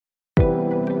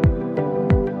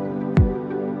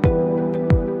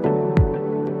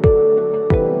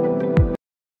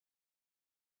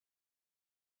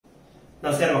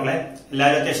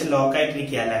എല്ലാവരും അത്യാവശ്യം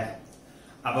ലോക്കായിട്ടിരിക്കുക അല്ലേ?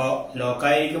 അപ്പോ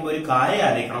ലോക്കായിരിക്കുമ്പോ ഒരു കാര്യം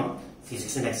അറിയിക്കണം,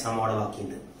 ഫിസിക്സിന്റെ എക്സാം അവിടെ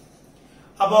ബാക്കിയുണ്ട്.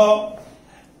 അപ്പോ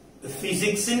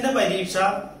ഫിസിക്സിന്റെ പരീക്ഷ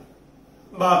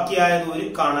ബാക്കിയായത് ഒരു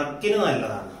കണക്കിന്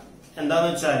നല്ലതാണ്. എന്താന്ന്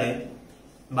വെച്ചാല്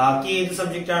ബാക്കി ഏത്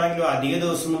സബ്ജക്റ്റ് ആണെങ്കിലും അധിക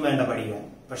ദിവസമൊന്നും വേണ്ട പഠിക്കാൻ.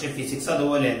 പക്ഷെ ഫിസിക്സ്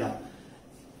അതുപോലെയല്ല.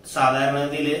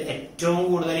 സാധാരണഗതിയിൽ ഏറ്റവും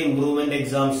കൂടുതൽ ഇംപ്രൂവ്മെന്റ്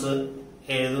എക്സാംസ്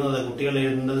എഴുതുന്നത്, കുട്ടികൾ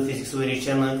എഴുതുന്നത് ഫിസിക്സ് പരീക്ഷ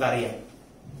എന്ന് നിങ്ങൾക്ക് അറിയാം.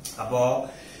 അപ്പോ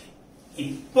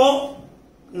ഇപ്പോ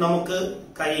നമുക്ക്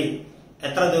കയ്യിൽ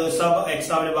എത്ര ദിവസം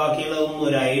എക്സാമിന് ബാക്കിയുള്ളതൊന്നും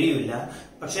ഒരു ഐഡിയ ഇല്ല.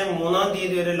 പക്ഷെ 3-ാം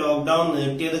തീയതി വരെ ലോക്ക്ഡൌൺ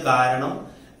നീട്ടിയത് കാരണം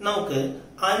നമുക്ക്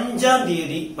 5-ാം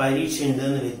തീയതി പരീക്ഷ ഉണ്ട്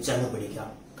എന്ന് വെച്ചങ്ങ് പഠിക്കാം.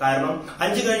 കാരണം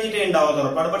 5 കഴിഞ്ഞിട്ടേ ഉണ്ടാവാത്ത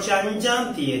ഉറപ്പാണ്. പക്ഷെ 5-ാം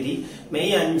തീയതി,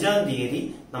 മെയ് 5-ാം തീയതി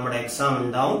നമ്മുടെ എക്സാം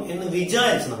ഉണ്ടാവും എന്ന്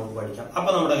വിചാരിച്ച് നമുക്ക് പഠിക്കാം. അപ്പൊ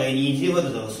നമ്മുടെ കയ്യിൽ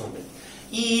 20 ദിവസമുണ്ട്.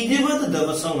 ഈ 20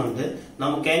 ദിവസം കൊണ്ട്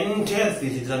നമുക്ക് എൻറ്റയർ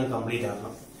ഫിസിക്സ് അങ്ങ് കംപ്ലീറ്റ്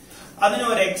ആക്കണം. അതിന്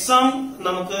ഒരു എക്സാം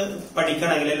നമുക്ക്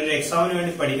പഠിക്കണമെങ്കിൽ, അല്ലെങ്കിൽ ഒരു എക്സാമിന്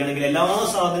വേണ്ടി പഠിക്കണമെങ്കിൽ എല്ലാ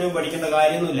സാധനവും പഠിക്കേണ്ട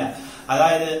കാര്യമൊന്നുമില്ല.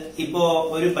 അതായത് ഇപ്പോ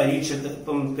ഒരു പരീക്ഷക്ക്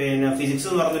ഇപ്പം ഫിസിക്സ്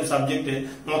എന്ന് പറഞ്ഞൊരു സബ്ജക്ട്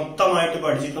മൊത്തമായിട്ട്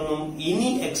പഠിച്ചിട്ടൊന്നും ഇനി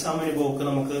എക്സാമിന് പോക്ക്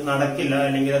നമുക്ക് നടക്കില്ല,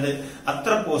 അല്ലെങ്കിൽ അത്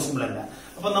അത്ര പോസിബിൾ അല്ല.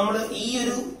 അപ്പൊ നമ്മൾ ഈ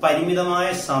ഒരു പരിമിതമായ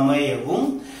സമയവും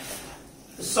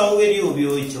സൗകര്യവും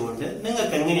ഉപയോഗിച്ചുകൊണ്ട്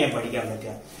നിങ്ങൾക്ക് എങ്ങനെയാ പഠിക്കാൻ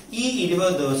പറ്റുക? ഈ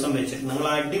 20 ദിവസം വെച്ചിട്ട് നിങ്ങൾ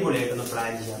അടിപൊളിയായിട്ടൊന്ന്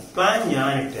പ്ലാൻ ചെയ്യാം. പ്ലാൻ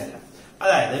ഞാൻ ഇട്ടുതരാം.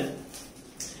 അതായത്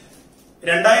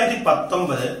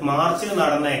 2019 മാർച്ചിൽ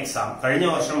നടന്ന എക്സാം, കഴിഞ്ഞ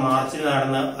വർഷം മാർച്ചിൽ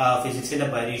നടന്ന ഫിസിക്സിന്റെ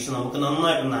പരീക്ഷ നമുക്ക്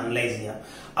നന്നായിട്ടൊന്ന് അനലൈസ് ചെയ്യാം.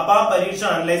 അപ്പൊ ആ പരീക്ഷ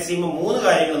അനലൈസ് ചെയ്യുമ്പോൾ 3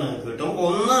 കാര്യങ്ങൾ നിങ്ങൾക്ക് കിട്ടും.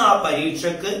 ഒന്ന്, ആ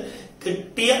പരീക്ഷക്ക്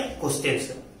കിട്ടിയ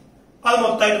ക്വസ്റ്റ്യൻസ്, അത്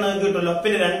മൊത്തമായിട്ട് നിങ്ങൾക്ക് കിട്ടുമല്ലോ.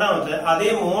 പിന്നെ രണ്ടാമത്തെ, അതേ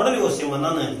മോഡൽ ക്വസ്റ്റ്യൻ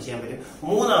വന്നാൽ നിങ്ങൾക്ക് ചെയ്യാൻ പറ്റും.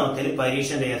 മൂന്നാമത്തേൽ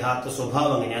പരീക്ഷന്റെ യഥാർത്ഥ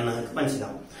സ്വഭാവം എങ്ങനെയാണെന്ന് നിങ്ങൾക്ക്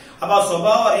മനസ്സിലാവും. അപ്പൊ ആ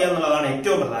സ്വഭാവം അറിയാന്നുള്ളതാണ്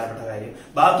ഏറ്റവും പ്രധാനപ്പെട്ട കാര്യം.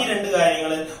 ബാക്കി 2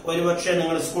 കാര്യങ്ങൾ ഒരുപക്ഷെ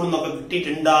നിങ്ങൾ സ്കൂളിൽ നിന്നൊക്കെ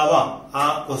കിട്ടിയിട്ടുണ്ടാവാം, ആ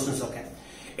ക്വസ്റ്റ്യൻസ് ഒക്കെ.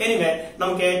 എനിവേ,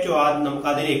 നമുക്ക് ഏറ്റവും ആദ്യം നമുക്ക്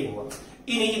അതിലേക്ക് പോവാം.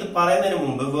 ഇനി ഇത് പറയുന്നതിന്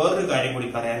മുമ്പ് വേറൊരു കാര്യം കൂടി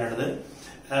പറയാനുള്ളത്,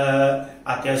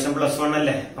 അത്യാവശ്യം +1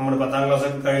 അല്ലേ, നമ്മൾ 10ാം ക്ലാസ്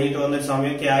ഒക്കെ കഴിഞ്ഞിട്ട് വന്നൊരു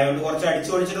സമയമൊക്കെ ആയതുകൊണ്ട് കുറച്ച്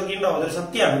അടിച്ചു പൊളിച്ചിട്ടൊക്കെ ഉണ്ടാവും, അതൊരു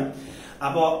സത്യമാണ്.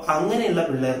 അപ്പോ അങ്ങനെയുള്ള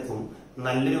പിള്ളേർക്കും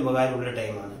നല്ലൊരു ഉപകാരമുള്ള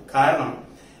ടൈമാണ്. കാരണം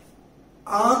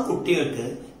ആ കുട്ടികൾക്ക്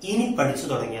ഇനി പഠിച്ചു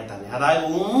തുടങ്ങിയാൽ തന്നെ, അതായത്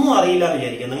ഒന്നും അറിയില്ല എന്ന്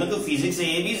വിചാരിക്കുക, നിങ്ങൾക്ക് ഫിസിക്സ്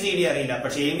ABCD അറിയില്ല,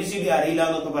 പക്ഷെ ABCD അറിയില്ല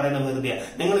എന്നൊക്കെ പറയുന്ന വെറുതെ.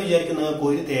 നിങ്ങൾ വിചാരിക്കും നിങ്ങൾക്ക്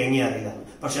ഒരു തേങ്ങ അറിയില്ല,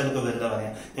 പക്ഷെ അതൊക്കെ വെറുതെ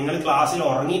പറയാം. നിങ്ങൾ ക്ലാസ്സിൽ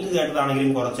ഉറങ്ങിയിട്ട്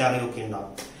കേട്ടതാണെങ്കിലും കുറച്ച് അറിവൊക്കെ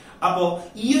ഉണ്ടാവും. അപ്പോ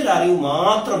ഈ ഒരു അറിവ്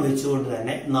മാത്രം വെച്ചുകൊണ്ട്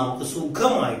തന്നെ നമുക്ക്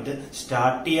സുഖമായിട്ട്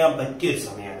സ്റ്റാർട്ട് ചെയ്യാൻ പറ്റിയൊരു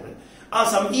സമയമാണിത്.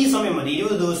 ഈ സമയം മതി.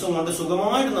 20 ദിവസം കൊണ്ട്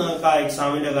സുഖമായിട്ട് നിങ്ങൾക്ക് ആ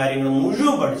എക്സാമിന്റെ കാര്യങ്ങൾ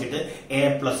മുഴുവൻ പഠിച്ചിട്ട് A+,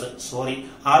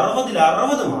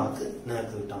 60 മാർക്ക്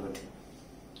നിങ്ങൾക്ക് കിട്ടാൻ പറ്റും.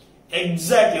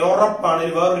 എക്സാക്ട്ലി, ഉറപ്പാണ്.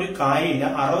 വേറൊരു കാര്യമില്ല.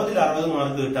 60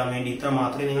 മാർക്ക് കിട്ടാൻ വേണ്ടി ഇത്ര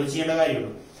മാത്രമേ നിങ്ങൾ ചെയ്യേണ്ട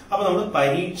കാര്യമുള്ളൂ. അപ്പൊ നമ്മൾ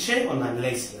പരീക്ഷ ഒന്ന്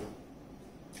അനലൈസ് ചെയ്യണം.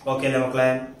 ഓക്കെ അല്ലേ മക്കളെ?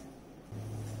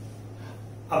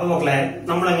 അപ്പൊ മക്കളെ,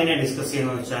 നമ്മൾ എങ്ങനെയാണ് ഡിസ്കസ്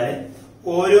ചെയ്യുന്നത് വെച്ചാല്,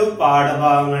 ഓരോ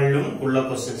പാഠഭാഗങ്ങളിലും ഉള്ള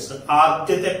ക്വസ്റ്റ്യൻസ്,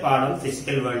 ആദ്യത്തെ പാഠം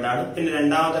ഫിസിക്കൽ വേൾഡ് ആണ്, പിന്നെ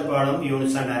രണ്ടാമത്തെ പാഠം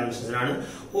യൂണിറ്റ്സ് ആൻഡ് ഡയമെൻഷൻസ് ആണ്.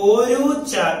 ഓരോ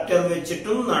ചാപ്റ്റർ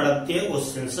വെച്ചിട്ടും നടത്തിയ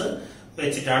ക്വസ്റ്റ്യൻസ്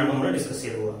വെച്ചിട്ടാണ് നമ്മൾ ഡിസ്കസ്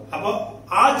ചെയ്ത് പോകുക. അപ്പൊ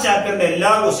ആ ചാപ്റ്ററിന്റെ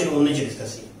എല്ലാ ക്വസ്റ്റ്യനും ഒന്നിച്ച്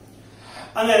ഡിസ്കസ് ചെയ്യും.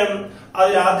 അന്നേരം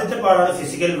അതിൽ ആദ്യത്തെ പാഠമാണ്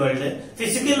ഫിസിക്കൽ വേൾഡ്.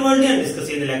 ഫിസിക്കൽ വേൾഡ് ഞാൻ ഡിസ്കസ്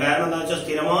ചെയ്യുന്നില്ല. കാരണം എന്താ വെച്ചാൽ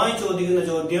സ്ഥിരമായി ചോദിക്കുന്ന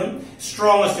ചോദ്യം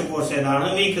സ്ട്രോങ്ങസ്റ്റ് ഫോഴ്സ് ഏതാണ്,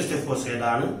 വീക്കസ്റ്റ് ഫോഴ്സ്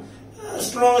ഏതാണ്.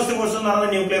 സ്ട്രോങ്ങസ്റ്റ് ഫോഴ്സ് എന്ന്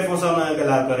പറയുന്നത് ന്യൂക്ലിയർ ഫോഴ്സ് ആണെന്ന് നിങ്ങൾക്ക്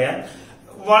എല്ലാവർക്കും അറിയാം.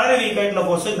 വളരെ വീക്ക് ആയിട്ടുള്ള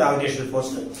ഫോഴ്സ് ഗ്രാവിറ്റേഷണൽ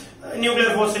ഫോഴ്സ്.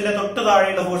 ന്യൂക്ലിയർ ഫോഴ്സിന്റെ തൊട്ട്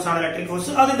താഴെയുള്ള ഫോഴ്സ് ആണ് ഇലക്ട്രിക്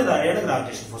ഫോഴ്സ്, അതിന്റെ താഴെയാണ്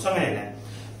ഗ്രാവിറ്റേഷണൽ ഫോഴ്സ്. അങ്ങനെയല്ല.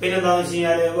 പിന്നെന്താണെന്ന് വെച്ച്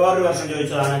കഴിഞ്ഞാൽ വേറൊരു വർഷം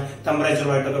ചോദിച്ചതാണ്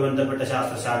ടെമ്പറേച്ചറുമായിട്ടൊക്കെ ബന്ധപ്പെട്ട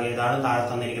ശാസ്ത്രശാഖ ഏതാണ്, താഴെ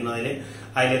തന്നിരിക്കുന്നതിൽ.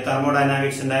 അതിൽ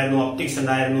തെർമോഡൈനാമിക്സ് ഉണ്ടായിരുന്നു, ഒപ്റ്റിക്സ്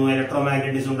ഉണ്ടായിരുന്നു,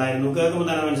 ഇലക്ട്രോമാഗ്നറ്റിക്സ് ഉണ്ടായിരുന്നു. കേൾക്കുമ്പോൾ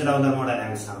തന്നെ മനസ്സിലാവും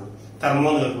തെർമോഡൈനാമിക്സ് ആണ്, തെർമോ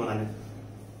എന്ന് കേൾക്കുമ്പോൾ തന്നെ.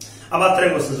 അപ്പൊ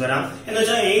അത്രയും ക്വസ്റ്റ്യൻസ് വരാം. എന്ന്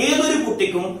വെച്ചാൽ ഏതൊരു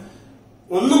കുട്ടിക്കും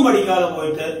ഒന്നും പഠിക്കാതെ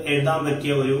പോയിട്ട് എഴുതാൻ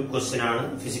പറ്റിയ ഒരു ക്വസ്റ്റ്യൻ ആണ്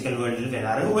ഫിസിക്കൽ വേൾഡിൽ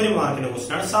വരാറ്. 1 മാർക്കിന്റെ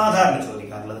ക്വസ്റ്റ്യൻ ആണ് സാധാരണ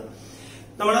ചോദിക്കാറുള്ളത്.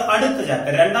 നമ്മുടെ അടുത്ത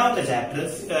ചാപ്റ്റർ, രണ്ടാമത്തെ ചാപ്റ്റർ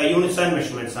യൂണിറ്റ്സ് ആൻഡ്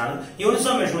മെഷർമെന്റ്സ് ആണ്. യൂണിറ്റ്സ്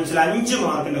ആൻഡ് മെഷർമെന്റ്സിൽ 5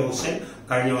 മാർക്കിന്റെ ക്വസ്റ്റ്യൻ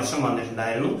കഴിഞ്ഞ വർഷം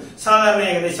വന്നിട്ടുണ്ടായിരുന്നു. സാധാരണ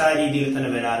ഏകദേശം ആ രീതിയിൽ തന്നെ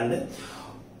വരാറുണ്ട്.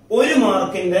 1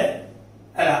 മാർക്കിന്റെ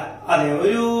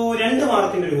ഒരു 2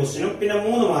 മാർക്കിന്റെ ഒരു ക്വസ്റ്റ്യനും പിന്നെ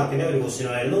 3 മാർക്കിന്റെ ഒരു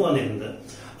ക്വസ്റ്റ്യനും ആയിരുന്നു വന്നിരുന്നത്.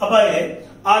 അപ്പൊ അതിലെ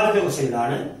ആദ്യത്തെ ക്വസ്റ്റ്യൻ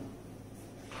ഇതാണ്: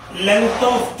 length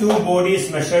of 2 bodies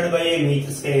measured by A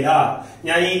metre scale.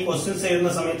 ഞാൻ ഈ ക്വസ്റ്റ്യൻസ്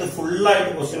എഴുതുന്ന സമയത്ത്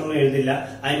ഫുള്ളായിട്ട് ക്വസ്റ്റ്യൻ ഒന്നും എഴുതില്ല,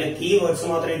 അതിന്റെ കീ വേർഡ്സ്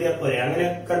മാത്രം എഴുതിയാൽ പോരെ. അങ്ങനെ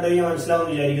കണ്ടു കഴിഞ്ഞാൽ മനസ്സിലാവും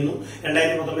വിചാരിക്കുന്നു.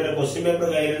 2019 ക്വസ്റ്റ്യൻ പേപ്പർ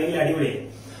കയ്യിലുണ്ടെങ്കിൽ അടിപൊളിയായി.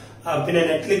 പിന്നെ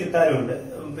നെറ്റിൽ കിട്ടാനുണ്ട്.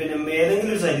 പിന്നെ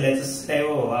ഏതെങ്കിലും ഒരു സൈറ്റിൽ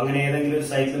HSLiveോ അങ്ങനെ ഏതെങ്കിലും ഒരു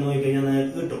സൈറ്റിൽ നോക്കിക്കഴിഞ്ഞാൽ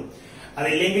നിങ്ങൾക്ക് കിട്ടും.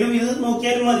 അതില്ലെങ്കിലും ഇത്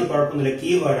നോക്കിയാലും മതി, കുഴപ്പമൊന്നുമില്ല.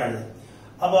 കീവേഡാണ്.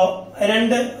 അപ്പോ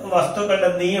 2 വസ്തുക്കളുടെ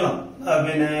നീളം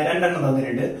പിന്നെ 2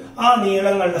 തന്നിട്ടുണ്ട്. ആ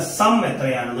നീളങ്ങളുടെ സം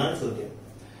എത്രയാണെന്നാണ് ചോദ്യം.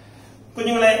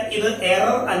 കുഞ്ഞുങ്ങളെ, ഇത്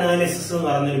എറർ അനാലിസിസ് എന്ന്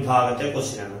പറയുന്ന ഒരു ഭാഗത്തെ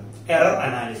ക്വസ്റ്റ്യൻ ആണ്. Error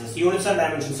analysis. Units and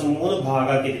dimensions 3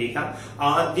 ഭാഗമാക്കി തിരിക്കാം.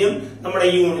 ആദ്യം നമ്മുടെ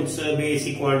യൂണിറ്റ്സ്,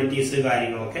 ബേസിക് ക്വാണ്ടിറ്റീസ്,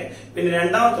 കാര്യങ്ങളൊക്കെ. പിന്നെ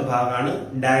രണ്ടാമത്തെ ഭാഗമാണ്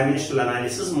ഡയമെൻഷണൽ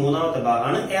അനാലിസിസ്. മൂന്നാമത്തെ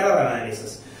ഭാഗമാണ് എറർ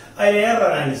അനാലിസിസ്. ആ എറർ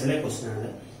അനാലിസിസിലെ ക്വസ്റ്റ്യൻ ആണ്.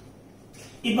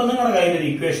 ഇപ്പൊ നിങ്ങളുടെ കയ്യിൽ ഒരു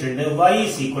ഇക്വേഷൻ ഉണ്ട്, y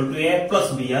 = a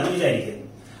 + b ആണെന്ന് വിചാരിക്കുന്നു.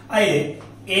 അതിൽ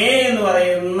a എന്ന്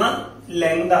പറയുന്ന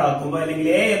ലെങ്ത് അളക്കുമ്പോൾ അല്ലെങ്കിൽ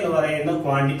a എന്ന് പറയുന്ന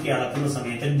ക്വാണ്ടിറ്റി അളക്കുന്ന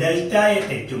സമയത്ത് ഡെൽറ്റയെ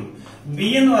തെറ്റും, b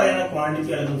എന്ന് പറയുന്ന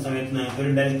ക്വാണ്ടിറ്റി അളക്കുന്ന സമയത്ത് നിങ്ങൾക്ക്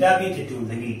ഒരു ഡെൽറ്റ ബി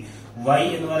തെറ്റുണ്ടെങ്കിൽ y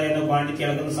എന്ന് പറയുന്ന ക്വാണ്ടിറ്റി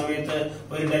അളക്കുന്ന സമയത്ത്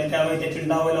ഒരു ഡെൽറ്റ y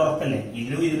തെറ്റുണ്ടാവുമല്ലോ, ഉറപ്പല്ലേ?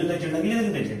 ഇതിലും തെറ്റുണ്ടെങ്കിൽ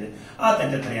ഇതിലും തെറ്റുണ്ട്. ആ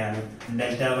തെറ്റ് എത്രയാണ്?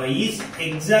 Delta y is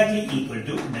exactly equal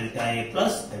to delta a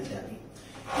 + delta b.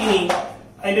 ഇനി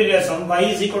അതിന്റെ ഒരു രസം y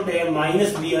 = a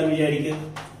 - b ആണെന്ന് വിചാരിക്കും.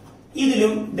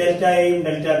 ഇതിലും ഡെൽറ്റ എയും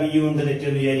ഡെൽറ്റ ബിയും ഉണ്ട്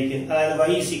തെറ്റെന്ന് വിചാരിക്കും. അതായത്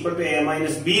y = a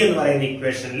 - b എന്ന് പറയുന്ന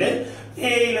ഇക്വേഷനിൽ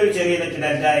എയിൽ ഒരു ചെറിയ തെറ്റ്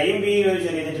ഡെൽറ്റ എയും ബിയിൽ ഒരു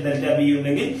ചെറിയ തെറ്റ് ഡെൽറ്റ ബിയും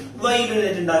ഉണ്ടെങ്കിൽ വൈയിൽ ഒരു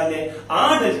തെറ്റുണ്ടാവില്ലേ? ആ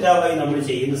ഡെൽറ്റ വൈ നമ്മൾ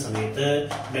ചെയ്യുന്ന സമയത്ത്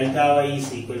delta y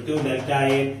 = delta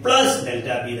a + delta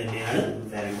B തന്നെയാണ്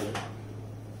വരേണ്ടത്.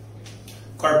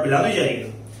 കുഴപ്പമില്ലാന്ന്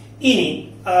വിചാരിക്കുന്നു. ഇനി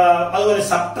അതുപോലെ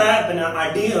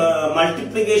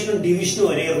മൾട്ടിപ്ലിക്കേഷനും ഡിവിഷനും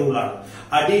ഒരേ റൂളാണ്,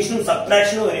 അഡീഷനും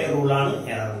സബ്ട്രാക്ഷനും ഒരേ റൂളാണ്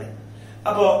എററിന്.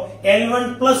 അപ്പോ L1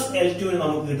 + L2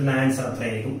 നമുക്ക് കിട്ടുന്ന ആൻസർ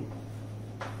എത്രയായിരിക്കും?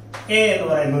 എ എന്ന്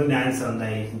പറയുന്നതിന്റെ ആൻസർ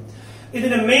എന്തായിരിക്കും?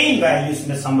 ഇതിന്റെ മെയിൻ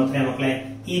വാല്യൂസിന്റെ സം എത്രയാണ് മക്കളെ?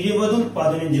 20ഉം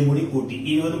 15ഉം കൂടി കൂട്ടി,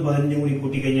 20ഉം 15ഉം കൂടി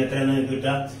കൂട്ടി കഴിഞ്ഞാൽ എത്രയാണ്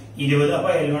കിട്ടുക? 20. അപ്പൊ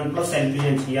L1 + L2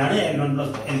 ഞാൻ ചെയ്യാണ്. L1 +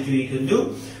 L2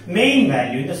 = മെയിൻ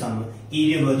വാല്യൂവിന്റെ സം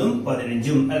 20ഉം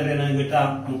 15ഉം എത്രയാണ് കിട്ടുക?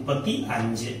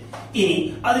 35. ഇനി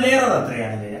അതിലേറെ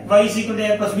എത്രയാണ് വരിക? y =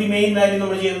 a + b main value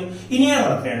നമ്മൾ ചെയ്തു. ഇനി ഏറെ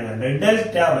എത്രയാണ് വേണ്ടത്?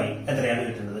 ഡെൽറ്റ y എത്രയാണ്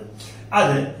കിട്ടുന്നത്?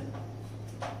 അത്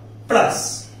പ്ലസ്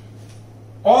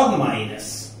ഓർ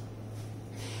മൈനസ്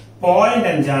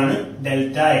 0.5 ആണ്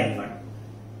ഡെൽറ്റ L1,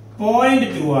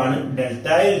 0.2 ആണ് ഡെൽറ്റ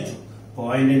L2.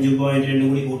 0.5 0.2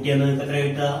 കൂടി കൂട്ടിയാൽ നിങ്ങൾക്ക് എത്ര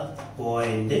കിട്ടുക?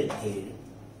 0.7.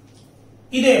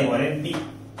 ഇതേപോലെ ബി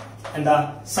എന്താ?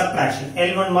 സബ്ട്രാക്ഷൻ.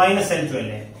 L1 - L2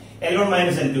 അല്ലേ? L1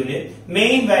 - L2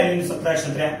 മെയിൻ വാല്യൂവിന്റെ സബ്ട്രാക്ഷൻ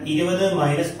എത്ര? 20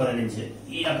 - 15.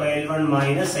 അപ്പൊ L1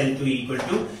 - L2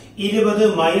 = 20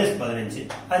 - 15,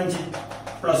 5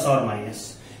 plus or minus.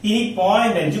 ഇനി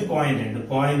 0.5 0.2,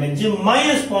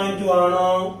 0.5 - 0.2 ആണോ?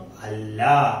 അല്ല,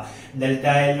 ഡെൽറ്റ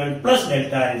L1 +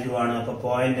 ഡെൽറ്റ L2 ആണ്. അപ്പൊ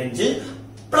 0.5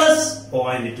 +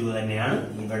 0.2 തന്നെയാണ്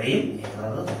ഇവിടെയും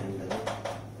എറർ വരേണ്ടത്.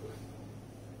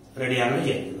 റെഡിയാണെന്ന്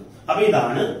വിചാരിക്കുന്നു. അപ്പൊ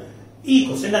ഇതാണ് ഈ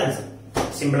ക്വസ്റ്റ്യൻ ആൻസർ.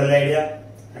 സിമ്പിൾ അല്ലേ ഐഡിയ?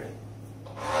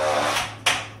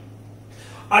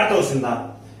 അടുത്ത ക്വസ്റ്റ്യൻ എന്താ?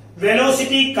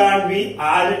 Velocity can be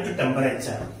added to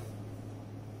temperature.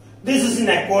 This is in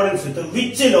accordance with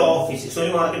which law of physics?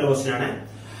 ഒരു മാർക്കിന്റെ ക്വസ്റ്റ്യൻ ആണ്.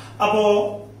 അപ്പോ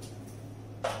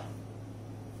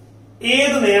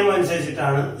ഏത് നിയമം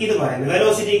അനുസരിച്ചിട്ടാണ് ഇത് പറയുന്നത്?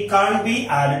 Velocity can be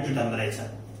added to temperature.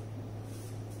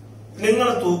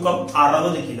 നിങ്ങളുടെ തൂക്കം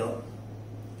 60 കിലോ,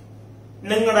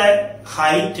 നിങ്ങളുടെ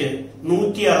ഹൈറ്റ്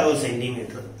 160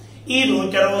 സെന്റിമീറ്റർ. ഈ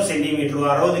 160 സെന്റിമീറ്ററും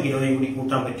 60 കിലോയും കൂടി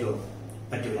കൂട്ടാൻ പറ്റുമോ?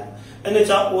 പറ്റില്ല. എന്ന്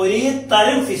വെച്ചാൽ ഒരേ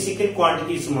തരം ഫിസിക്കൽ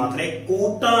ക്വാണ്ടിറ്റീസ് മാത്രമേ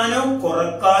കൂട്ടാനോ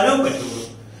കുറക്കാനോ പറ്റുള്ളൂ.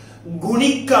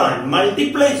 ഗുണിക്കാൻ,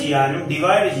 മൾട്ടിപ്ലൈ ചെയ്യാനും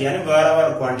ഡിവൈഡ് ചെയ്യാനും വേറെ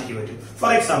വേറെ ക്വാണ്ടിറ്റി പറ്റും.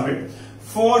 ഫോർ എക്സാമ്പിൾ,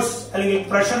 ഫോഴ്സ് അല്ലെങ്കിൽ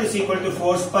പ്രഷർ =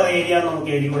 ഫോഴ്സ് പെർ ഏരിയ നമുക്ക്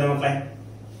എഴുതിക്കൂടെ മക്കളെ?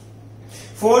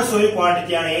 ഫോഴ്സ് ഒരു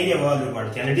ക്വാണ്ടിറ്റിയാണ്, ഏരിയ വേറൊരു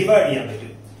ക്വാണ്ടിറ്റിയാണ്, ഡിവൈഡ് ചെയ്യാൻ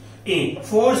പറ്റും. ഇനി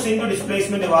ഫോഴ്സ് ഇൻടു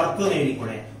ഡിസ്പ്ലേസ്മെന്റ് വർക്ക് എന്ന്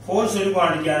എഴുതിക്കൂടെ? ഫോഴ്സ് ഒരു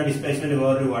ക്വാണ്ടിറ്റിയാണ്, ഡിസ്പ്ലേസ്മെന്റ്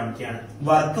വേറൊരു ക്വാണ്ടിറ്റിയാണ്,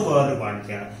 വർക്ക് വേറൊരു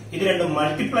ക്വാണ്ടിറ്റിയാണ്. ഇത് രണ്ടും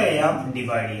മൾട്ടിപ്ലൈ ചെയ്യാം,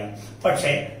 ഡിവൈഡ് ചെയ്യാം.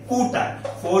 പക്ഷെ കൂട്ടാൻ,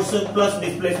 ഫോഴ്സ് പ്ലസ്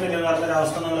ഡിസ്പ്ലേസ്മെന്റ് എന്ന് പറഞ്ഞ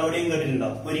അവസ്ഥ നിങ്ങൾ എവിടെയും കേട്ടിട്ടുണ്ടോ?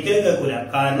 ഒരിക്കലും കേൾക്കൂല.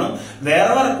 കാരണം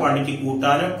വേറെ വേറെ ക്വാണ്ടിറ്റി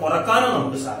കൂട്ടാനോ കുറക്കാനോ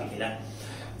നമുക്ക് സാധിക്കില്ല.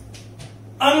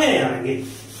 അങ്ങനെയാണെങ്കിൽ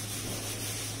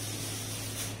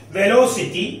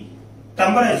വെലോസിറ്റി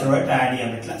ടെമ്പറേച്ചറുമായിട്ട് ആഡ് ചെയ്യാൻ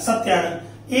പറ്റില്ല. സത്യമാണ്.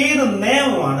 ഏത്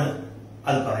നിയമമാണ്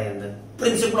അത് പറയുന്നത്?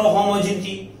 Principle of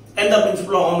homogeneity. എന്താ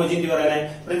പ്രിൻസിപ്പിൾ ഓഫ് ഹോമോജിനിറ്റി പറയുന്നത്?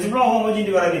 പ്രിൻസിപ്പിൾ ഓഫ്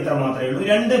ഹോമോജിനിറ്റി പറയുന്നത് ഇത്ര മാത്രമേ ഉള്ളൂ.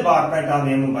 2 പാർട്ടായിട്ട് ആ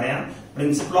നിയമം പറയാം.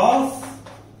 Principle of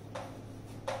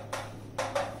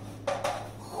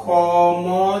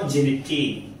homogeneity.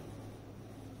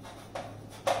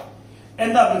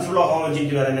 എന്താ പ്രിൻസിപ്പിൾ ഓഫ്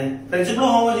ഹോമോജിനിറ്റി പറയുന്നത്? പ്രിൻസിപ്പിൾ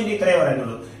ഓഫ് ഹോമോജിനിറ്റി ഇത്രയേ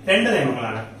പറയുന്നുള്ളൂ. 2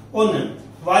 നിയമങ്ങളാണ്. ഒന്ന്,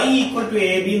 y =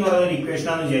 ab എന്ന് പറയുന്ന ഇക്വേഷൻ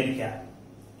ആണെന്ന് വിചാരിക്കുക.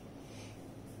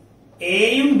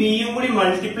 എയും ബിയും കൂടി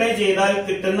മൾട്ടിപ്ലൈ ചെയ്താൽ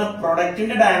കിട്ടുന്ന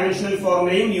പ്രൊഡക്റ്റിന്റെ ഡയമെൻഷണൽ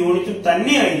ഫോർമുലയും യൂണിറ്റും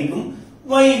തന്നെയായിരിക്കും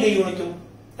വൈന്റെ യൂണിറ്റും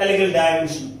അല്ലെങ്കിൽ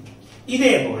ഡയമെൻഷൻ.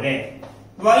 ഇതേപോലെ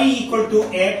y =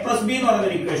 a + b എന്ന്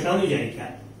പറയുന്ന ഇക്വേഷൻ ആണെന്ന് വിചാരിക്കുക.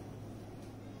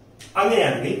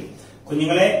 അങ്ങനെയാണെങ്കിൽ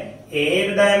കുഞ്ഞുങ്ങളെ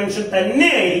എയുടെ ഡയമെൻഷൻ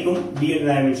തന്നെയായിരിക്കും ബിയുടെ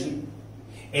ഡയമെൻഷൻ,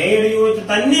 എയുടെ യൂണിറ്റ്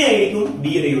തന്നെയായിരിക്കും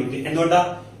ബിയുടെ യൂണിറ്റ്. എന്തുകൊണ്ടാ?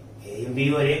 എയും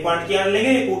ബിയും ഒരേ ക്വാണ്ടിറ്റി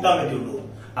ആണെങ്കിൽ കൂട്ടാൻ പറ്റുള്ളൂ.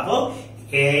 അപ്പോ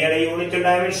എയുടെ യൂണിറ്റ്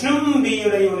ഡയമെൻഷനും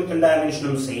ബിയുടെ യൂണിറ്റ്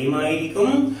ഡയമെൻഷനും സെയിം ആയിരിക്കും.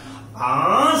 ആ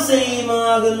സെയിം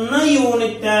ആകുന്ന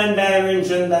യൂണിറ്റ് ആൻഡ്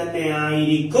ഡയമെൻഷൻ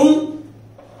തന്നെയായിരിക്കും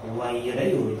വൈയുടെ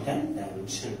യൂണിറ്റ് ആൻഡ്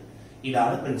ഡയമെൻഷൻ.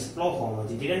 ഇതാണ് പ്രിൻസിപ്പിൾ ഓഫ്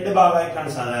ഹോമോജിനിറ്റി. രണ്ട് ഭാഗമായിട്ടാണ്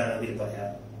സാധാരണ ഇതിൽ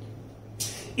പറയാറ്.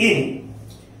 ഇനി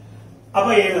അപ്പൊ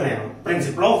ഏത് നേരം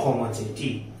പ്രിൻസിപ്പിൾ ഓഫ്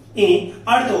ഹോമോജിനിറ്റി. ഇനി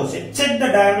അടുത്ത question, check the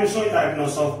dimensional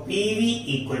correctness of P V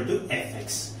equal to F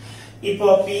X. ഇപ്പോ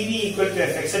P V equal to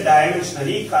F X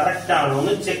dimensionally correct ആണോ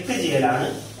എന്ന് ചെക്ക് ചെയ്യലാണ്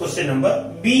ക്വസ്റ്റ്യൻ നമ്പർ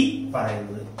ബി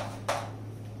പറയുന്നത്.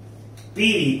 P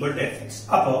V equal to F X.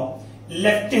 അപ്പോ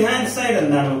left hand side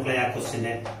എന്താണ് മക്കളെ ആ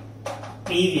ക്വസ്റ്റ്യന്റെ?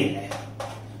 P V അല്ലേ?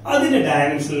 അതിന്റെ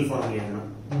dimensional ഫോർമുലയാണ്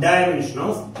dimension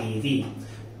of P V.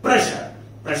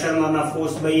 Pressure എന്ന് പറഞ്ഞാൽ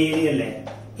ഫോഴ്സ് ബൈ ഏരിയ അല്ലേ,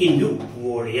 ഇൻറ്റു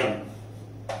വോളിയം.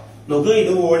 നോക്ക്,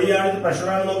 ഇത് വോളിയാണ്, ഇത്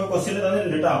പ്രഷറാണ്. നോക്ക് ക്വസ്റ്റ്യൻ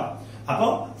തന്നിട്ടുണ്ട് കേട്ടോ. അപ്പൊ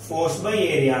ഫോഴ്സ് ബൈ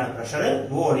ഏരിയ ആണ് പ്രഷർ,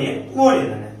 വോളിയം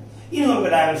തന്നെ. ഇനി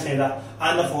നമുക്ക് ഡയമെൻഷൻ ഏതാ?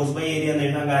 അതിന്റെ ഫോഴ്സ് ബൈ ഏരിയ എന്ന്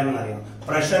എഴുതാൻ കാരണം അറിയാം,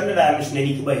 പ്രഷറിന്റെ ഡയമെൻഷൻ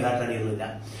എനിക്ക് ബൈ ഹാർട്ട് അറിയുന്നില്ല,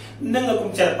 നിങ്ങൾക്കും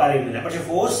ചിലപ്പോൾ അറിയുന്നില്ല. പക്ഷെ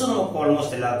ഫോഴ്സ് നമുക്ക്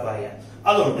ഓൾമോസ്റ്റ് എല്ലാവർക്കും അറിയാം.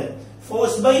 അതുകൊണ്ട്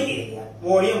force by area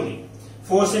volume B.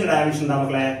 ഫോഴ്സിന്റെ ഡയമെൻഷൻ എന്താ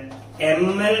മക്കളെ?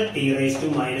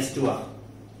 ml(T⁻²) ആണ്.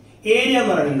 ഏരിയ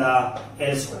എന്ന് പറയുന്നത് എന്താ?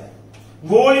 L².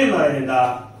 വോളിയം എന്ന് പറയുന്നത് എന്താ?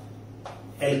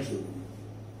 L3.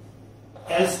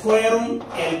 L²ഉം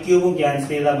L3ഉം ക്യാൻസൽ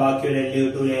ചെയ്താൽ ബാക്കി ഒരു L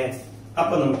കിട്ടൂലേ?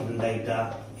 അപ്പൊ നമുക്ക് എന്തായിട്ടാ?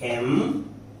 M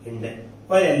ഉണ്ട്,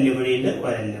 ഒരു L ഇവിടെ ഉണ്ട്,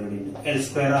 ഒരു L ഇവിടെ ഉണ്ട്.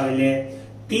 L² ആവില്ലേ?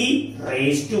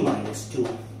 T⁻².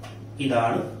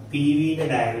 ഇതാണ് പി വിയുടെ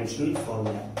ഡയമെൻഷണൽ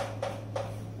ഫോർമുല.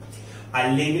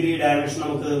 അല്ലെങ്കിൽ ഈ ഡയമെൻഷൻ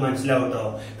നമുക്ക് മനസ്സിലാവട്ടോ.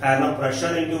 കാരണം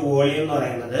പ്രഷർ ഇൻറ്റു വോളിയം എന്ന്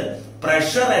പറയുന്നത്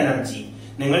പ്രഷർ എനർജി.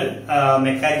 നിങ്ങൾ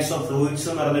മെക്കാനിക്സ് ഓഫ് ഫ്ലൂയിഡ്സ്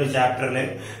എന്ന് പറയുന്ന ഒരു ചാപ്റ്ററിൽ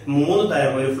 3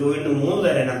 തരം, ഒരു ഫ്ലൂയിഡിന് 3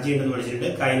 തരം എനർജി ഉണ്ടെന്ന് പഠിച്ചിട്ടുണ്ട്.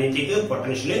 Kinetic,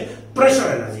 potential, pressure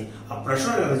energy. ആ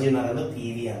പ്രഷർ എനർജി എന്ന് പറയുന്നത് പി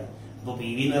വി ആണ്. അപ്പൊ പി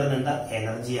വി എന്ന് പറയുന്നത് എന്താ?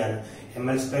 എനർജിയാണ്.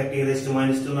 ml²T⁻²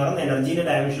 എന്ന് പറയുന്നത് എനർജിയുടെ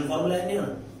ഡയമെൻഷൻ ഫോർമുല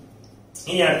തന്നെയാണ്.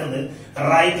 ഇനി അടുത്തത്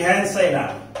റൈറ്റ് ഹാൻഡ് സൈഡ്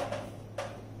ആണ്.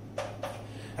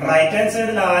 റൈറ്റ് ഹാൻഡ്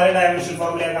സൈഡിൽ ആരെ ഡയമെൻഷൻ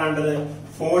ഫോർമുലയാണ് കാണേണ്ടത്?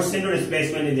 ഫോഴ്സിന്റെ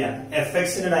ഡിസ്പ്ലേസ്മെന്റിന്റെയാണ്. എഫ്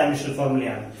എക്സിന്റെ ഡയമെൻഷൻ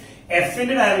ഫോർമുലയാണ്.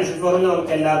 എഫിന്റെ ഡയമെൻഷൻ ഫോർമുല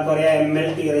നമുക്ക് എല്ലാവർക്കും അറിയാം,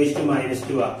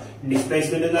 ml(T⁻²) ആ.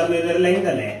 ഡിസ്പ്ലേസ്മെന്റ് എന്ന് പറഞ്ഞാൽ ഇതൊരു ലെങ്ത്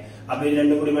അല്ലേ? അപ്പൊ ഇത്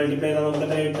രണ്ടും കൂടി മൾട്ടിപ്ലൈ ചെയ്താൽ നമുക്ക്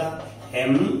എത്ര കിട്ടാം?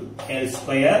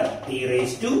 ml²T⁻².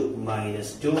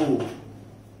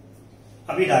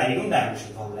 അപ്പൊ ഇതായിരിക്കും ഡയമെൻഷൻ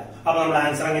ഫോർമുല. അപ്പൊ നമ്മൾ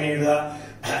ആൻസർ എങ്ങനെ എഴുതുക?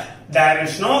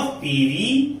 ഡയമെൻഷൻ ഓഫ് പി വി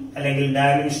അല്ലെങ്കിൽ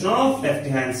dimension of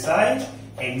left hand side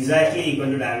exactly equal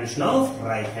to dimension of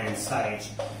right hand side.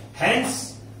 Hence,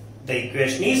 the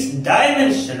equation is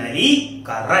dimensionally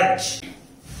correct.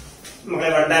 മക്കളെ,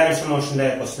 വൺ ഡയമെൻഷൻ മോഷന്റെ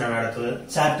ക്വസ്റ്റൻ ആണ് അടുത്തത്.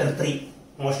 Chapter 3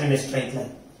 motion in straight line.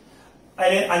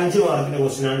 അതിൽ 5 മാർക്കിന്റെ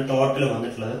question ആണ് total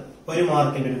വന്നിട്ടുള്ളത്. 1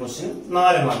 മാർക്കിന്റെ ഒരു ക്വസ്റ്റ്യൻ,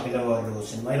 4 മാർക്കിന്റെ വേറൊരു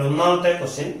ക്വസ്റ്റ്യൻ. അതിൽ ഒന്നാമത്തെ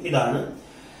ക്വസ്റ്റ്യൻ ഇതാണ്: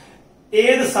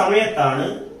 ഏത് സമയത്താണ്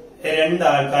 2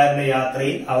 ആൾക്കാരുടെ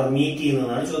യാത്രയിൽ അവർ മീറ്റ്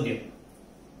ചെയ്യുന്നതാണ് ചോദ്യം.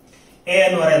 എ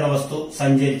എന്ന് പറയുന്ന വസ്തു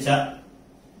സഞ്ചരിച്ച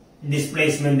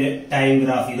ഡിസ്പ്ലേസ്മെന്റ് ടൈം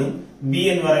ഗ്രാഫ് ഇതും, ബി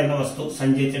എന്ന് പറയുന്ന വസ്തു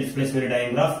സഞ്ചരിച്ച ഡിസ്പ്ലേസ്മെന്റ് ടൈം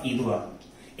ഗ്രാഫ് ഇതുമാണ്.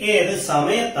 ഏത്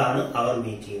സമയത്താണ് അവർ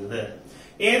മീറ്റ് ചെയ്യുന്നത്?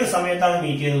 ഏത് സമയത്താണ്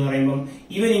മീറ്റ് ചെയ്യുന്നത് പറയുമ്പോൾ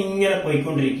ഇവൻ ഇങ്ങനെ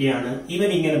പോയിക്കൊണ്ടിരിക്കുകയാണ്,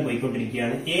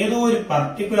 ഏതോ ഒരു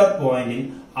പർട്ടിക്കുലർ പോയിന്റിൽ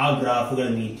ആ ഗ്രാഫുകൾ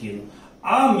മീറ്റ് ചെയ്യുന്നു.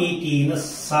 ആ മീറ്റ് ചെയ്യുന്ന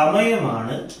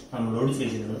സമയമാണ് നമ്മളോട്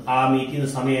ചോദിച്ചിരുന്നത്. ആ മീറ്റ്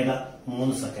ചെയ്യുന്ന സമയം ഏതാ?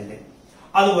 3 സെക്കൻഡ്.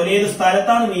 അതുപോലെ ഏത്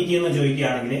സ്ഥലത്താണ് മീറ്റ് ചെയ്യുന്നത്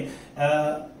ചോദിക്കുകയാണെങ്കിൽ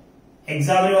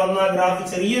എക്സാമിന് വന്ന ഗ്രാഫിൽ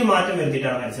ചെറിയൊരു മാറ്റം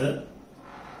വരുത്തിയിട്ടാണ് വരച്ചത്.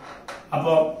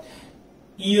 അപ്പോ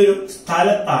ഈ ഒരു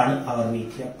സ്ഥലത്താണ് അവർ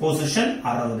മീറ്റ് ചെയ്യുക. പൊസിഷൻ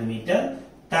 60 മീറ്റർ,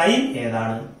 ടൈം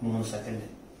ഏതാണ്? 3 സെക്കൻഡ്.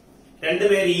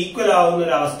 രണ്ടുപേർ ഈക്വൽ ആവുന്ന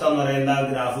ഒരു അവസ്ഥ എന്ന് പറയുന്നത്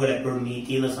ഗ്രാഫുകൾ എപ്പോഴും മീറ്റ്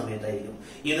ചെയ്യുന്ന സമയത്തായിരിക്കും.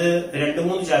 ഇത്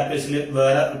 2-3 ചാപ്റ്റേഴ്സിൽ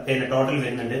വേറെ ടോട്ടൽ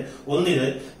വരുന്നുണ്ട്. ഒന്നിത്,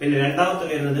 പിന്നെ രണ്ടാമത്തെ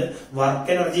വരുന്നത്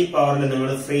വർക്ക് എനർജി പവറിൽ നിങ്ങൾ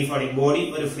ഫ്രീ ഫാളിംഗ്, ബോഡി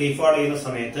ഒരു ഫ്രീ ഫാൾ ചെയ്യുന്ന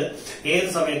സമയത്ത് ഏത്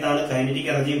സമയത്താണ് കൈനറ്റിക്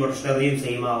എനർജിയും പൊട്ടൻഷ്യൽ എനർജിയും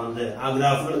സെയിം ആവുന്നത്, ആ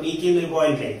ഗ്രാഫുകൾ മീറ്റ് ചെയ്യുന്ന ഒരു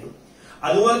പോയിന്റിലായിരിക്കും.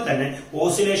 അതുപോലെ തന്നെ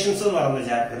ഓസിലേഷൻസ് എന്ന് പറയുന്ന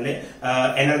ചാപ്റ്ററിൽ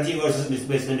എനർജി വേഴ്സസ്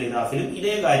ഡിസ്പ്ലേസ്മെന്റ് ഗ്രാഫിലും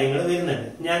ഇതേ കാര്യങ്ങൾ വരുന്നുണ്ട്.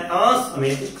 ഞാൻ ആ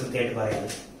സമയത്ത് കൃത്യമായിട്ട്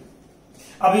പറയുന്നത്.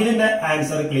 അപ്പൊ ഇതിന്റെ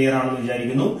ആൻസർ ക്ലിയർ ആണെന്ന്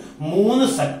വിചാരിക്കുന്നു. 3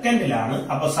 സെക്കൻഡിലാണ്.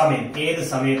 അപ്പൊ സമയം ഏത്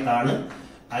സമയത്താണ്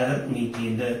അവർ മീറ്റ്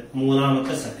ചെയ്യുന്നത്?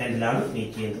 3-ാമത്തെ സെക്കൻഡിലാണ്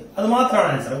മീറ്റ് ചെയ്യുന്നത്. അത് മാത്രമാണ്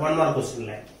ആൻസർ 1 മാർക്ക്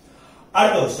ക്വസ്റ്റ്യനിലെ.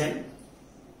 അടുത്ത ക്വസ്റ്റ്യൻ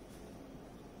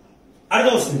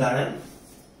എന്താണ്?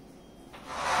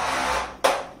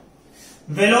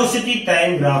 Velocity time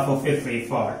graph of A free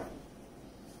fall.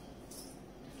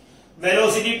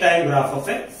 Velocity time graph of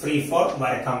A free fall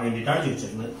വരയ്ക്കാൻ വേണ്ടിയിട്ടാണ്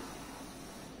ചോദിച്ചിട്ടുള്ളത്.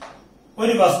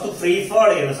 ഒരു വസ്തു ഫ്രീ ഫോൾ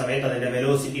ചെയ്യുന്ന സമയത്ത് അതിന്റെ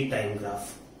വെലോസിറ്റി ടൈം ഗ്രാഫ്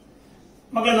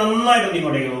മക്കളെ നന്നായിട്ട്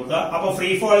ഇങ്ങോട്ടേക്ക് നോക്കുക. അപ്പൊ ഫ്രീ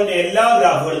ഫോളിന്റെ എല്ലാ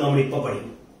ഗ്രാഫുകളും നമ്മൾ ഇപ്പൊ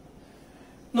പഠിക്കും.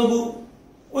 നോക്കൂ,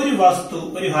 ഒരു വസ്തു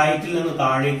ഒരു ഹൈറ്റിൽ നിന്ന്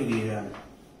താഴേക്ക് വീഴുകയാണ്.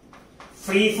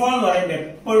 ഫ്രീ ഫോൾ എന്ന് പറയുമ്പോൾ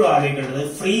എപ്പോഴും ആലോചിക്കേണ്ടത്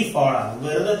ഫ്രീ ഫോൾ ആണ്,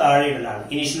 വെറുതെ താഴെയിടലാണ്.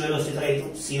 ഇനീഷ്യൽ വെലോസിറ്റി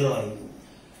എത്രയായിരിക്കും? 0 ആയിരിക്കും.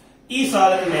 ഈ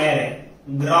സാധനം നേരെ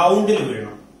ഗ്രൗണ്ടിൽ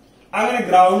വീഴണം. അങ്ങനെ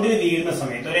ഗ്രൗണ്ടിൽ വീഴുന്ന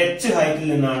സമയത്ത് ഒരു h ഹൈറ്റിൽ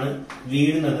നിന്നാണ്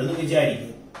വീഴുന്നത് എന്ന് വിചാരിക്കും.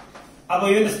 അപ്പൊ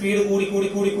ഇവന്റെ സ്പീഡ് കൂടി കൂടി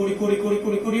കൂടി കൂടി കൂടി കൂടി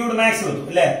കൂടി കൂടി ഇവിടെ മാക്സിമം എത്തും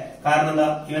അല്ലെ. കാരണം എന്താ,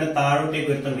 ഇവനെ താഴോട്ടേക്ക്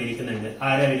ഒരുത്തം വിരിക്കുന്നുണ്ട്.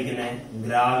 ആരാ വിരിക്കുന്നത്?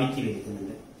 ഗ്രാവിറ്റി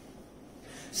വിരിക്കുന്നുണ്ട്.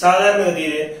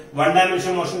 സാധാരണഗതിയിൽ വൺ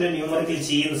ഡയമെൻഷൻ മോഷന്റെ ന്യൂമറിക്കൽ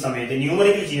ചെയ്യുന്ന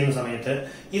സമയത്ത്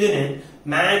ഇതിന്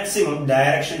മാക്സിമം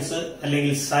ഡയറക്ഷൻസ്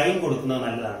അല്ലെങ്കിൽ സൈൻ കൊടുക്കുന്നത്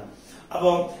നല്ലതാണ്.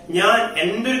 അപ്പോ ഞാൻ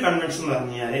എന്റെ ഒരു കൺവെൻഷൻ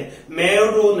പറഞ്ഞാല്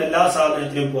മേലോട്ട് പോകുന്ന എല്ലാ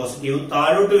സാധനത്തിലും പോസിറ്റീവും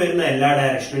താഴോട്ട് വരുന്ന എല്ലാ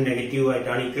ഡയറക്ഷനും നെഗറ്റീവും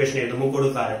ആയിട്ടാണ് ഇക്വേഷൻ എഴുതുമ്പോൾ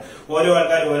കൊടുക്കാറ്. ഓരോ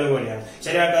ആൾക്കാർ ഓരോ പോലെയാണ്.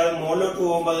 ചില ആൾക്കാർ മുകളിലോട്ട്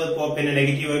പോകുമ്പോൾ അത് പിന്നെ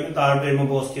നെഗറ്റീവ് ആയിട്ടും താഴോട്ട് വരുമ്പോൾ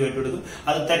പോസിറ്റീവ് ആയിട്ട് എടുക്കും.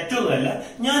 അത് തെറ്റൊന്നുമല്ല.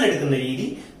 ഞാൻ എടുക്കുന്ന രീതി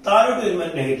താഴോട്ട്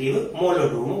വരുമ്പോൾ നെഗറ്റീവ്,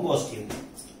 മുകളിലോട്ട് പോകുമ്പോൾ പോസിറ്റീവ്.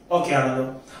 ഓക്കെ ആണല്ലോ.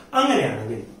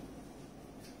 അങ്ങനെയാണെങ്കിൽ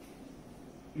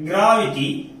ഗ്രാവിറ്റി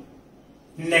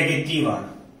നെഗറ്റീവ് ആണ്.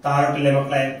 താഴോട്ടില്ലേ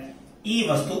മക്കളെ? ഈ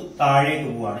വസ്തു താഴേക്ക്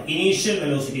പോവാണ്. ഇനീഷ്യൽ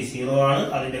വെലോസിറ്റി 0 ആണ്.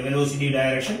 അതിന്റെ വെലോസിറ്റി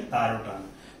ഡയറക്ഷൻ താഴോട്ടാണ്.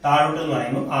 താഴോട്ട് എന്ന്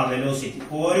പറയുമ്പോൾ ആ വെലോസിറ്റി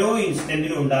ഓരോ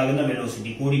ഇൻസ്റ്റന്റിലും ഉണ്ടാകുന്ന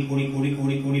വെലോസിറ്റി കൂടി കൂടി കൂടി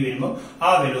കൂടി കൂടി വരുമ്പോൾ ആ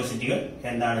വെലോസിറ്റികൾ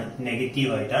എന്താണ്? നെഗറ്റീവ്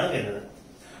ആയിട്ടാണ് വരുന്നത്.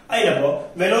 അതിനപ്പോ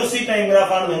വെലോസിറ്റി ടൈം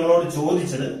ഗ്രാഫ് ആണ് നിങ്ങളോട്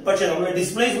ചോദിച്ചത്. പക്ഷെ നമ്മൾ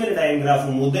ഡിസ്പ്ലേസ്മെന്റ് ടൈം ഗ്രാഫ്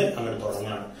മുതൽ അങ്ങനെ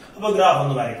തുടങ്ങുകയാണ്. അപ്പൊ ഗ്രാഫ്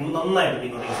ഒന്ന് വരയ്ക്കുമ്പോൾ നന്നായിട്ട്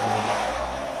ഇങ്ങോട്ടേക്ക് ശ്രദ്ധിക്കാം.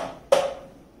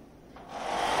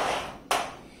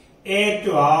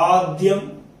 ഏറ്റവും ആദ്യം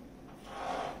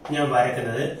ഞാൻ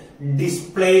വരയ്ക്കുന്നത്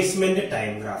ഡിസ്പ്ലേസ്മെന്റ്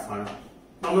ടൈം ഗ്രാഫാണ്.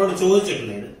 നമ്മളോട്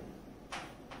ചോദിച്ചിട്ടുള്ളത്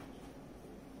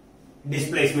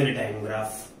displacement time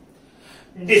graph.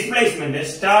 Displacement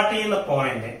start ചെയ്യുന്ന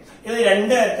പോയിന്റ് ഇത്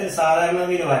രണ്ട് തരത്തിൽ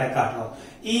സാധാരണഗതിയിൽ വരക്കാട്ടോ.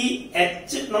 ഈ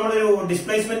എച്ച് നമ്മളൊരു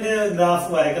ഡിസ്പ്ലേസ്മെന്റ് ഗ്രാഫ്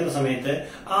വരയ്ക്കുന്ന സമയത്ത്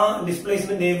ആ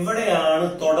ഡിസ്പ്ലേസ്മെന്റ് എവിടെയാണ്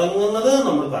തുടങ്ങുന്നത്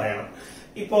നമ്മൾ പറയണം.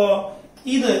 ഇപ്പോ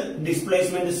ഇത്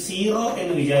ഡിസ്പ്ലേസ്മെന്റ് 0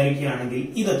 എന്ന് വിചാരിക്കുകയാണെങ്കിൽ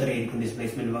ഇത് എത്രയായിരിക്കും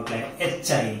ഡിസ്പ്ലേസ്മെന്റ് മക്കളെ?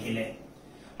 എച്ച് ആയിരിക്കില്ലേ.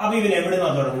 അപ്പൊ ഇവൻ എവിടുന്നാ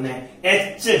തുടങ്ങുന്നത്?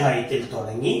 എച്ച് ഹൈറ്റിൽ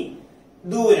തുടങ്ങി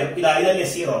ദൂരം ഇതല്ലേ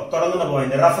 0 തുടങ്ങുന്ന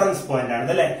പോയിന്റ്, റഫറൻസ് പോയിന്റ്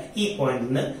ആണ് അല്ലെ. ഈ പോയിന്റിൽ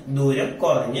നിന്ന് ദൂരം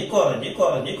കുറഞ്ഞ് കുറഞ്ഞ്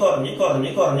കുറഞ്ഞ് കുറഞ്ഞ്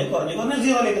കുറഞ്ഞ് കുറഞ്ഞ് കുറഞ്ഞ് കുറഞ്ഞ്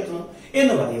 0ലേക്ക് എത്തുന്നു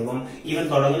എന്ന് പറയുമ്പോൾ ഇവൻ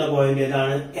തുടങ്ങുന്ന പോയിന്റ്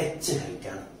ഏതാണ്? എച്ച് ഹൈറ്റ്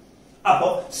ആണ്. അപ്പോ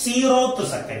 0th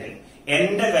സെക്കൻഡിൽ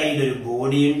എന്റെ കയ്യിലൊരു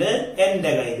ബോഡി ഉണ്ട്,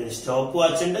 എന്റെ കയ്യിലൊരു സ്റ്റോപ്പ്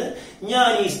വാച്ച് ഉണ്ട്. ഞാൻ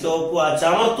ഈ സ്റ്റോപ്പ് വാച്ച്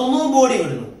അമർത്തുന്നു, ബോഡി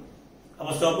വിടുന്നു.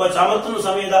 അപ്പൊ സ്റ്റോപ്പ് വാച്ച് അമർത്തുന്ന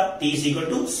സമയത്ത്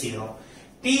t=0.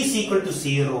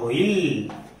 t=0യിൽ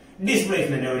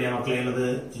ഡിസ്പ്ലേസ്മെന്റ് എവിടെയാണ് മക്കളെ ഉള്ളത്?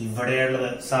 ഇവിടെയുള്ളത്.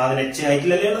 സാധനം എച്ച്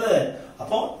ഹൈറ്റിലല്ലേ ഉള്ളത്.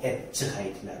 അപ്പോ എച്ച്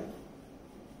ഹൈറ്റിലാണ്.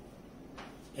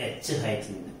 എച്ച്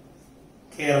ഹൈറ്റിലുണ്ട്.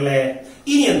 കേരളേ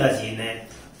ഇനി എന്താ ചെയ്യുന്നത്?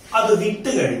 അത് വിട്ട്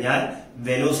കഴിഞ്ഞാൽ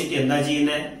വെലോസിറ്റി എന്താ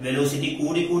ചെയ്യുന്നത്? വെലോസിറ്റി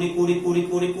കൂടി കൂടി കൂടി കൂടി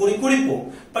കൂടി കൂടി കൂടി പോകും.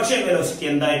 പക്ഷെ വെലോസിറ്റി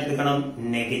എന്തായിട്ട് എടുക്കണം?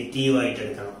 നെഗറ്റീവ് ആയിട്ട്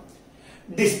എടുക്കണം.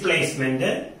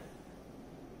 ഡിസ്പ്ലേസ്മെന്റ്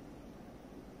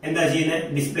എന്താ ചെയ്യുന്നത്?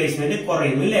 ഡിസ്പ്ലേസ്മെന്റ്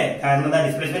കുറയുന്നു ഇല്ലേ. കാരണം എന്താ?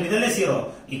 ഡിസ്പ്ലേസ്മെന്റ് ഇതല്ലേ 0.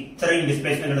 ഇത്രയും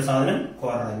ഡിസ്പ്ലേസ്മെന്റ് സാധനം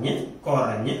കുറഞ്ഞ്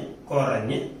കുറഞ്ഞ്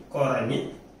കുറഞ്ഞ് കുറഞ്ഞ്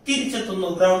തിരിച്ചെത്തുന്നു,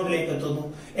 ഗ്രൗണ്ടിലേക്ക് എത്തുന്നു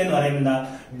എന്ന് പറയുമ്പോൾ എന്താ?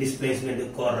 ഡിസ്പ്ലേസ്മെന്റ്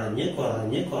കുറഞ്ഞ്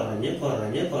കുറഞ്ഞ് കുറഞ്ഞ്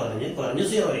കുറഞ്ഞ് കുറഞ്ഞ് കുറഞ്ഞ്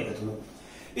 0ലേക്ക് എത്തുന്നു.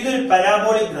 ഇതൊരു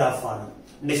parabolic ഗ്രാഫാണ്.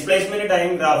 Displacement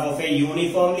time graph of A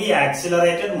uniformly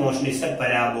accelerated motion is A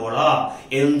parabola.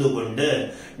 എന്തുകൊണ്ട്?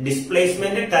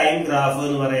 ഡിസ്പ്ലേസ്മെന്റ് ടൈം ഗ്രാഫ്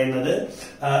എന്ന് പറയുന്നത്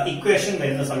ഇക്വേഷൻ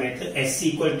വരുന്ന സമയത്ത്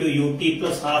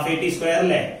s=ut+12at²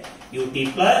 അല്ലേ.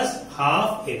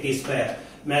 ut+12at².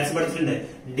 മാത്സ് പഠിച്ചിട്ടുണ്ട്.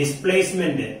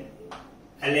 ഡിസ്പ്ലേസ്മെന്റ്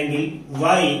അല്ലെങ്കിൽ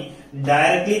y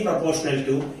directly proportional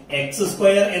to x²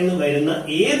 എന്ന് വരുന്ന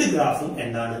ഏത് ഗ്രാഫും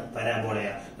എന്താണ്?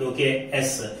 പരാബോളയാ. നോക്കിയേ,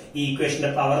 എസ് ഈ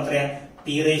ഇക്വേഷന്റെ പവർ എത്രയാ?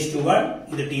 t⁻1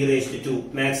 ഇത് t⁻2.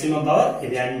 Maximum power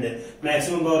 2.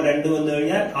 Maximum power 2 വന്നു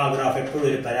കഴിഞ്ഞാൽ ആ ഗ്രാഫ് എപ്പോഴും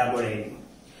ഒരു പരാബോളയായിരിക്കും.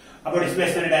 അപ്പൊ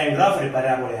ഡിസ്പ്ലേസ്മെന്റ് ടൈം ഗ്രാഫ് ഒരു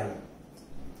പരാബോളയാണ്.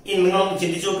 ഇനി നിങ്ങളൊന്ന്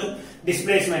ചിന്തിച്ചു നോക്ക്.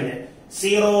 ഡിസ്പ്ലേസ്മെന്റ്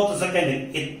 0th സെക്കൻഡിൽ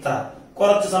ഇത്ര,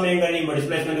 കുറച്ച് സമയം കഴിയുമ്പോൾ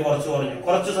ഡിസ്പ്ലേസ്മെന്റ് കുറച്ച് കുറഞ്ഞു,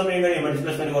 കുറച്ച് സമയം കഴിയുമ്പോൾ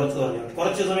ഡിസ്പ്ലേസ്മെന്റ് കുറച്ച് കുറഞ്ഞു,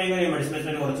 കുറച്ച് സമയം കഴിയുമ്പോൾ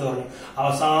ഡിസ്പ്ലേസ്മെന്റ് കുറച്ച് കുറഞ്ഞു.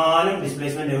 അവസാനം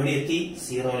ഡിസ്പ്ലേസ്മെന്റ് എവിടെ എത്തി?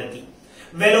 0ലെത്തി.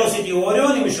 വെലോസിറ്റി ഓരോ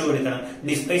നിമിഷവും എടുക്കണം.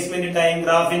 ഡിസ്പ്ലേസ്മെന്റ് ടൈം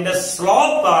ഗ്രാഫിന്റെ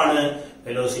സ്ലോപ്പ് ആണ്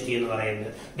വെലോസിറ്റി എന്ന് പറയുന്നത്.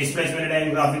 ഡിസ്പ്ലേസ്മെന്റ് ടൈം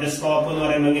ഗ്രാഫിന്റെ സ്ലോപ്പ് എന്ന്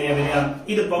പറയുമ്പോൾ എങ്ങനെയാ വരിക?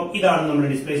 ഇതിപ്പം ഇതാണ് നമ്മുടെ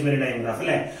ഡിസ്പ്ലേസ്മെന്റ് ടൈം ഗ്രാഫ്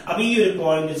അല്ലെ. അപ്പൊ ഈ ഒരു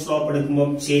പോയിന്റ് സ്ലോപ്പ് എടുക്കുമ്പോൾ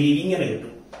ചെരിവ് ഇങ്ങനെ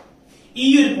കിട്ടും. ഈ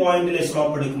ഒരു പോയിന്റിലെ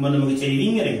സ്ലോപ്പ് എടുക്കുമ്പോൾ നമുക്ക് ചെരിവ്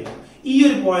ഇങ്ങനെ കിട്ടും. ഈ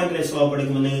ഒരു പോയിന്റിലെ സ്ലോപ്പ്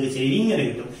എടുക്കുമ്പോൾ നിങ്ങൾക്ക് ചെരിവ് ഇങ്ങനെ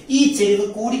കിട്ടും. ഈ ചെരിവ്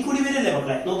കൂടിക്കൂടി വരല്ലേ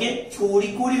മക്കളെ? നോക്കിയേ,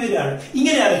 കൂടിക്കൂടി വരികയാണ്.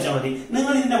 ഇങ്ങനെ ആലോചിച്ചാൽ മതി.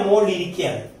 നിങ്ങൾ ഇതിന്റെ മുകളിൽ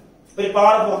ഇരിക്കുകയാണ്, ഒരു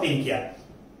പാറപ്പുറത്ത് ഇരിക്കുകയാണ്.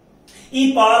 ഈ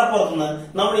പാറപ്പുറത്തുനിന്ന്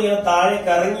നമ്മളിങ്ങനെ താഴേക്ക്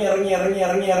ഇറങ്ങി ഇറങ്ങി ഇറങ്ങി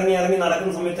ഇറങ്ങി ഇറങ്ങി ഇറങ്ങി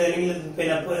നടക്കുന്ന സമയത്ത് അല്ലെങ്കിൽ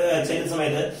പിന്നെ ചെല്ലുന്ന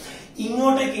സമയത്ത്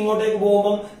ഇങ്ങോട്ടേക്ക്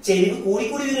പോകുമ്പോൾ ചെരിവ്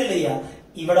കൂടിക്കൂടി വരികയല്ലേ ചെയ്യുക.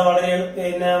 ഇവിടെ വളരെ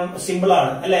പിന്നെ സിമ്പിൾ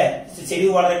ആണ് അല്ലെ.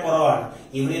 ചെരിവ് വളരെ കുറവാണ്.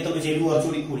 ഇവിടെ എത്തുമ്പോൾ ചെരിവ്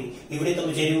കുറച്ചുകൂടി കൂടി, ഇവിടെ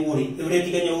എത്തുമ്പോൾ ചെരിവ് കൂടി, ഇവിടെ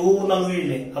എത്തിക്കഴിഞ്ഞാൽ ഊർണ്ണം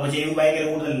വീഴില്ലേ. അപ്പൊ ചെരിവ് ഭയങ്കര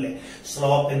കൂടുതലല്ലേ.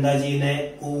 സ്ലോപ്പ് എന്താ ചെയ്യുന്നത്?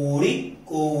 കൂടി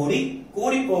കൂടി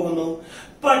കൂടി പോകുന്നു.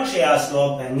 പക്ഷെ ആ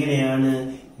സ്ലോപ്പ് എങ്ങനെയാണ്?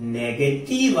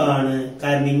 നെഗറ്റീവ് ആണ്.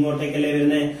 കാരണം ഇങ്ങോട്ടേക്കല്ലേ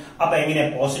വരുന്നത്. അപ്പൊ എങ്ങനെ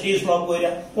പോസിറ്റീവ് സ്ലോപ്പ് വരിക?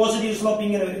 പോസിറ്റീവ് സ്ലോപ്പ്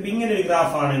ഇങ്ങനെ വരും. ഇങ്ങനെ ഒരു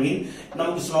ഗ്രാഫ് ആണെങ്കിൽ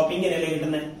നമുക്ക് സ്ലോപ്പ് ഇങ്ങനെയല്ലേ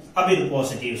കിട്ടുന്നത്. അപ്പൊ ഇത്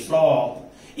പോസിറ്റീവ് സ്ലോപ്പ്.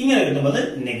 ഇങ്ങനെ കിട്ടുമ്പോൾ അത്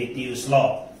നെഗറ്റീവ്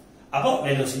സ്ലോപ്പ്. അപ്പൊ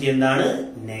വെലോസിറ്റി എന്താണ്?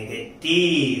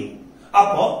 നെഗറ്റീവ്.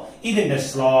 അപ്പോ ഇതിന്റെ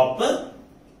സ്ലോപ്പ്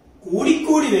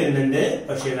കൂടിക്കൂടി വരുന്നുണ്ട്,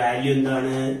 പക്ഷെ വാല്യൂ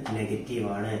എന്താണ്? നെഗറ്റീവ്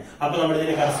ആണ്. അപ്പൊ നമ്മൾ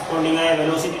ഇതിന് കറസ്പോണ്ടിങ് ആയ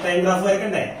വെലോസിറ്റി ടൈം ഗ്രാഫ്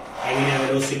വരയ്ക്കണ്ടേ? എങ്ങനെയാ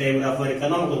വെലോസിറ്റി ടൈം ഗ്രാഫ്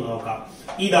വരയ്ക്കാൻ നമുക്ക് നോക്കാം.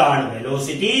 ഇതാണ്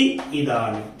വെലോസിറ്റി,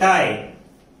 ഇതാണ് ടൈം.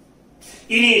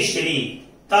 ഇനീഷ്യലി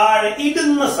താഴെ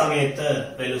ഇടുന്ന സമയത്ത്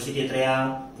വെലോസിറ്റി എത്രയാ?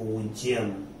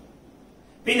 0.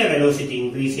 പിന്നെ വെലോസിറ്റി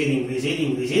ഇൻക്രീസ്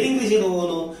ചെയ്ത്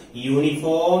പോകുന്നു.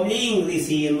 യൂണിഫോംലി ഇൻക്രീസ്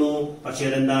ചെയ്യുന്നു. പക്ഷെ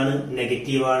അതെന്താണ്?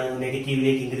 നെഗറ്റീവ് ആണ്.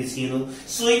 നെഗറ്റീവിലേക്ക് ഇൻക്രീസ് ചെയ്യുന്നു.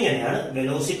 സോ ഇങ്ങനെയാണ്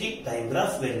വെലോസിറ്റി ടൈം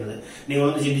ഗ്രാഫ് വരുന്നത്.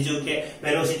 നിങ്ങളൊന്ന് ചിന്തിച്ചു നോക്കിയേ.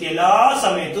 വെലോസിറ്റി എല്ലാ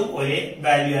സമയത്തും ഒരേ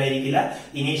വാല്യൂ ആയിരിക്കില്ല.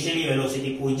 ഇനീഷ്യലി വെലോസിറ്റി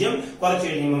 0, കുറച്ച്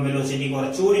കഴിയുമ്പോൾ വെലോസിറ്റി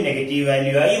കുറച്ചുകൂടി നെഗറ്റീവ്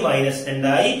വാല്യൂ ആയി, -2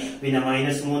 ആയി, പിന്നെ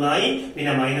 -3 ആയി,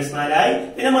 പിന്നെ -4 ആയി,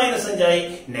 പിന്നെ -5 ആയി.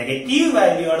 നെഗറ്റീവ്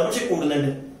വാല്യൂ ആണ്, പക്ഷെ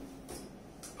കൂടുന്നുണ്ട്.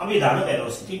 അപ്പൊ ഇതാണ്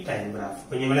വെലോസിറ്റി ടൈം ഗ്രാഫ്.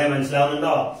 കുഞ്ഞുങ്ങളെ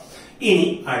മനസ്സിലാവുന്നുണ്ടോ? ഇനി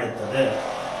അടുത്തത്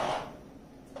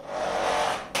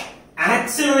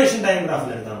ആക്സിലറേഷൻ ടൈം ഗ്രാഫ്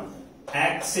എടുക്കാം.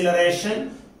 Acceleration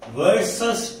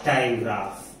versus time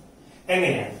graph.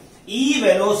 എങ്ങനെയാണ്? ഈ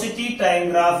വെലോസിറ്റി ടൈം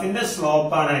ഗ്രാഫിന്റെ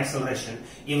സ്ലോപ്പ് ആണ് ആക്സിലറേഷൻ.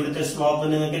 ഇവിടുത്തെ സ്ലോപ്പ്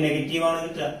നിങ്ങൾക്ക് നെഗറ്റീവ് ആണ്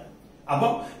കിട്ടുക. അപ്പൊ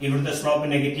ഇവിടുത്തെ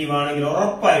സ്ലോപ്പ് നെഗറ്റീവ് ആണെങ്കിൽ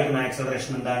ഉറപ്പായിട്ടും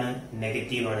ആക്സിലറേഷൻ എന്താണ്?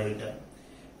 നെഗറ്റീവ് ആണ് കിട്ടുക.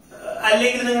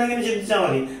 അല്ലെങ്കിൽ നിങ്ങൾ ഇങ്ങനെ ചിന്തിച്ചാൽ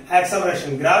മതി.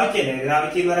 ആക്സലറേഷൻ ഗ്രാവിറ്റി അല്ലേ?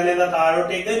 ഗ്രാവിറ്റി എന്ന് പറയുന്നത്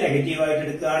താഴോട്ടേക്ക് നെഗറ്റീവ് ആയിട്ട്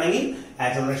എടുക്കുകയാണെങ്കിൽ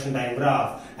ആക്സലറേഷൻ ടൈം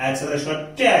ഗ്രാഫ്. ആക്സലറേഷൻ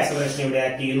ഒറ്റ ആക്സലറേഷൻ ഇവിടെ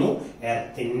ആക്ട് ചെയ്യുന്നു,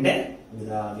 എർത്തിന്റെ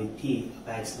ഗ്രാവിറ്റി.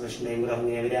 ആക്സലറേഷൻ ടൈം ഗ്രാഫ്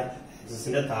ഇങ്ങനെ വരിക,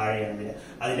 ആക്സിന്റെ താഴെയാണ് വരിക.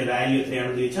 അതിന്റെ വാല്യൂ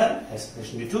എത്രയാണെന്ന് ചോദിച്ചാൽ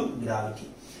ആക്സലറേഷൻ ഡ്യൂ ടു ഗ്രാവിറ്റി.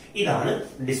 ഇതാണ്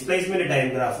displacement time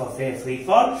graph of A free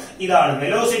fall. ഇതാണ്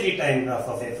velocity time graph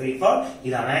of A free fall.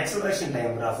 ഇതാണ് acceleration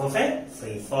time graph of A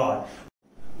free fall.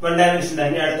 One dimension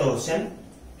തന്നെ അടുത്ത question.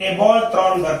 A ball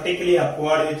thrown vertically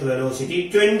upward with velocity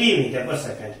 20 meter per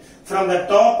second from the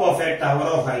top of a tower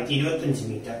of height 25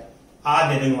 meter.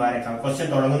 ആദ്യം വരക്കാം. Question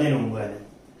തുടങ്ങുന്നതിന് മുമ്പ് തന്നെ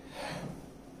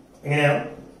എങ്ങനെയാണ്?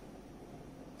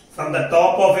 From the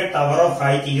top of A tower of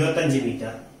height 25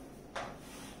 metre.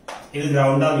 ഇത്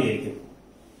ഗ്രൗണ്ടാന്ന് വിചാരിക്കും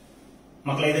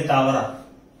മക്കളെ. ഇത് ടവറാ.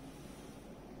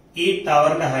 ഈ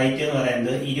ടവറിന്റെ ഹൈറ്റ് എന്ന്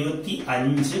പറയുന്നത്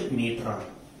 25 മീറ്റർ ആണ്.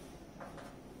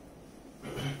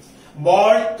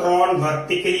 ബോൾ ത്രോൺ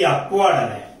വെർട്ടിക്കലി അപ്വാർഡ്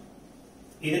അല്ലേ?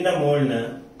 ഇതിന്റെ മുകളിന്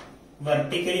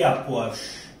വെർട്ടിക്കലി അപ്വാർഡ്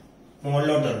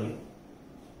മുകളിലോട്ട് എറിഞ്ഞു.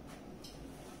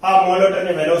 ആ മുകളിലോട്ട്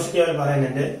എറിഞ്ഞ വെലോസിറ്റി അവർ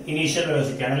പറയുന്നുണ്ട് ഇനീഷ്യൽ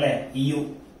വെലോസിറ്റി ആണല്ലേ, യു.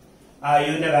 ആ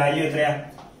യുവിന്റെ വാല്യൂ എത്രയാ?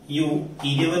 യു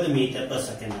 20 മീറ്റർ പെർ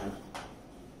സെക്കൻഡ് ആണ്.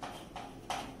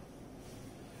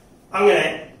 അങ്ങനെ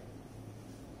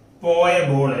പോയ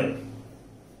ബോള്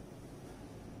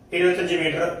 25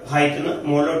 മീറ്റർ ഹൈറ്റിന്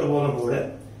മുകളിലോട്ട് പോകുന്ന ബോള്.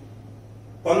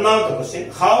 ഒന്നാമത്തെ question,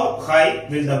 how high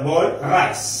will the ball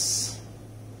rice?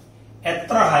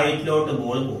 എത്ര ഹൈറ്റിലോട്ട്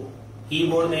ബോൾ പോകും? ഈ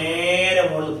ബോൾ നേരെ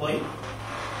മുകളിൽ പോയി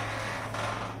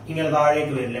ഇങ്ങനെ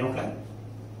താഴേക്ക് വരില്ലേ മക്കളെ?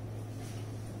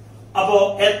 അപ്പോ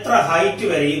എത്ര ഹൈറ്റ്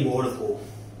വരെ ഈ ബോൾ പോകും?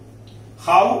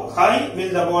 How high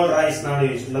will the ball rice എന്നാണ്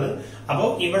ചോദിച്ചിട്ടുള്ളത്. അപ്പോ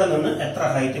ഇവിടെ നിന്ന് എത്ര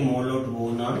ഹൈറ്റ് മുകളിലോട്ട്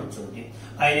പോകുന്നതാണ് ചോദ്യം.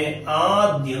 അതിന്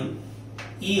ആദ്യം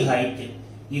ഈ ഹൈറ്റ്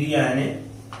ഇത് ഞാന്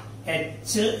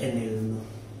എച്ച് എന്നെഴുതുന്നു.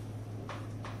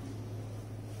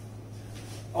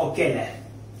 ഓക്കെ അല്ലേ?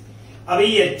 അപ്പൊ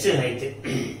ഈ എച്ച് ഹൈറ്റ്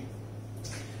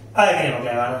അതെങ്ങനെ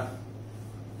മക്കളെ കാണാം?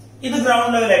 ഇത്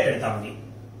ഗ്രൗണ്ട് ലെവലായിട്ട് എടുത്താൽ മതി.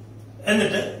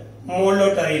 എന്നിട്ട്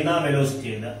മുകളിലോട്ട് അറിയുന്ന വെലോസിറ്റി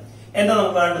എഴുതുക. എന്താ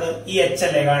നമുക്ക് കാണേണ്ടത്? ഈ എച്ച്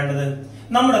അല്ലേ കാണേണ്ടത്?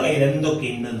 നമ്മുടെ കയ്യിൽ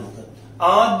എന്തൊക്കെ ഉണ്ടെന്ന് നോക്ക്.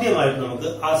 ആദ്യമായിട്ട്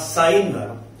നമുക്ക് ആ സൈൻ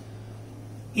വേണം.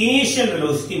 Initial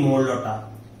velocity മുകളിലോട്ടാണ്.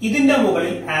 ഇതിന്റെ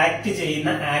മുകളിൽ ആക്ട്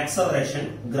ചെയ്യുന്ന ആക്സലറേഷൻ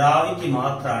ഗ്രാവിറ്റി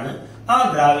മാത്രമാണ്. ആ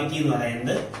ഗ്രാവിറ്റി എന്ന്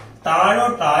പറയുന്നത്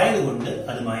താഴോട്ടായതുകൊണ്ട്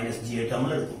അത് -g ആയിട്ട്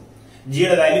നമ്മൾ എടുക്കും.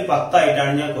 ജിയുടെ വാല്യൂ 10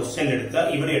 ആയിട്ടാണ് ഞാൻ ക്വസ്റ്റ്യനിൽ എടുക്കുക,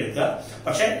 ഇവിടെ എടുക്കുക.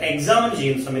 പക്ഷെ എക്സാമിന്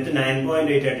ചെയ്യുന്ന സമയത്ത്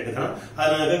 9.8 ആയിട്ട് എടുക്കണം.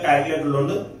 അത് നിങ്ങൾക്ക്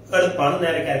കാൽക്കുലേറ്ററിലുണ്ട്, എളുപ്പമാണ്,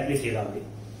 നേരെ കാൽക്കുലേറ്റ് ചെയ്താൽ മതി.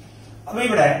 അപ്പൊ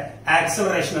ഇവിടെ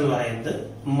ആക്സലറേഷൻ എന്ന് പറയുന്നത്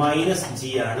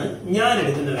 -g ആണ്. ഞാൻ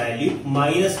എടുക്കുന്ന value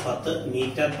 -10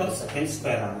 metre per second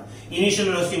square ആണ്. ഇനീഷ്യൽ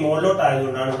വെലോസിറ്റി മുകളിലോട്ട്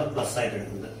ആയതുകൊണ്ടാണ് ഇവിടെ പ്ലസ് ആയിട്ട്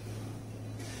എടുക്കുന്നത്.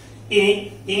 ഇനി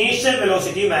ഇനീഷ്യൽ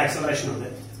വെലോസിറ്റിയും ആക്സലറേഷൻ ഉണ്ട്.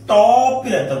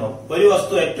 ടോപ്പിലെത്തുമ്പോൾ ഒരു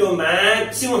വസ്തു ഏറ്റവും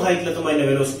മാക്സിമം ഹൈറ്റിലെത്തുമ്പോൾ അതിന്റെ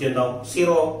വെലോസിറ്റി എന്താവും?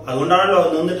 0. അതുകൊണ്ടാണല്ലോ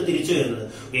നിന്നിട്ട് തിരിച്ചു വരുന്നത്.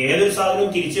 ഏതൊരു സാധനവും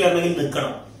തിരിച്ചു വരണമെങ്കിൽ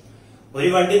നിൽക്കണം. ഒരു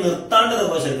വണ്ടി നിർത്താണ്ട്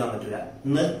റിവേഴ്സ് എടുക്കാൻ പറ്റില്ല.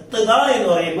 നിർത്തുക എന്ന്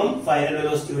പറയുമ്പോൾ ഫൈനൽ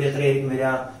വെലോസിറ്റി ഇവിടെ എത്രയായിരിക്കും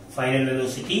വരിക? ഫൈനൽ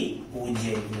വെലോസിറ്റി 0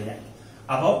 ആയിരിക്കും വരിക.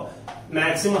 അപ്പോ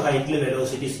മാക്സിമം ഹൈറ്റിൽ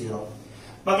വെലോസിറ്റി 0.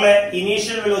 മക്കളെ,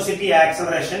 initial velocity,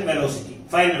 acceleration, velocity,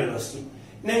 final velocity.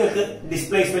 നിങ്ങൾക്ക്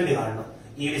ഡിസ്പ്ലേസ്മെന്റ് കാണണം.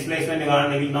 ഈ ഡിസ്പ്ലേസ്മെന്റ്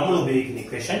കാണണമെങ്കിൽ നമ്മൾ ഉപയോഗിക്കുന്ന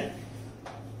equation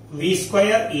v²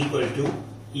 =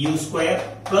 u square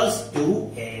plus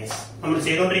 2as. നമ്മൾ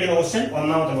ചെയ്തുകൊണ്ടിരിക്കുന്ന ക്വസ്റ്റ്യൻ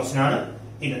ഒന്നാമത്തെ ക്വസ്റ്റ്യൻ ആണ്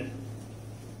ഇത്.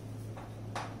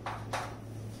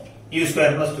 u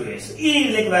square plus 2as. ഇനി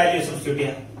ഇതിലേക്ക് വാല്യൂ സബ്സ്റ്റിറ്റ്യൂട്ട്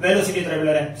ചെയ്യാം. വെലോസിറ്റി എത്ര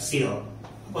പിള്ളേരെ? 0.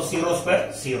 അപ്പൊ 0 സ്ക്വയർ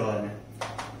 0 തന്നെ.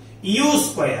 u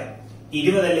സ്ക്വയർ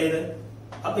 20 അല്ലേ ഇത്?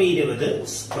 അപ്പൊ 20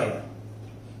 square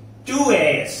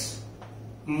 2as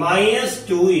minus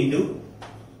 2 into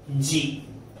G.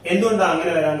 എന്തുകൊണ്ടാണ്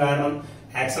അങ്ങനെ വരാൻ കാരണം?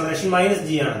 ആക്സലറേഷൻ മൈനസ്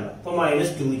ജി ആണല്ലോ. അപ്പൊ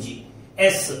മൈനസ് 2g.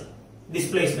 എസ്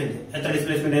ഡിസ്പ്ലേസ്മെന്റ്, എത്ര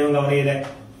ഡിസ്പ്ലേസ്മെന്റ് കവർ ചെയ്തേ?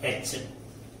 എച്ച്.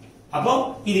 അപ്പൊ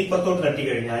ഇത് ഇപ്പുറത്തോട്ട്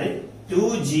തട്ടിക്കഴിഞ്ഞാൽ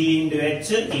 2g into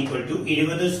H equal to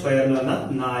 20 square എന്ന് പറഞ്ഞാൽ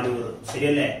 400.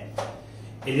 ശരിയല്ലേ?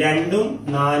 രണ്ടും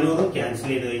 400 ക്യാൻസൽ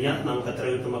ചെയ്ത് കഴിഞ്ഞാൽ നമുക്ക് എത്ര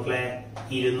കിട്ടും മക്കളെ?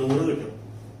 200 കിട്ടും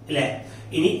അല്ലെ?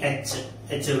 ഇനി എച്ച്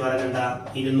എന്ന് പറയുന്നത് എന്താ?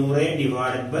 200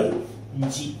 ഡിവൈഡഡ് ബൈ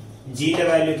ജി. ജിയുടെ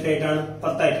വാല്യൂ എത്രയായിട്ടാണ്?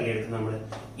 10 ആയിട്ടല്ലേ എടുക്കുന്നത് നമ്മള്.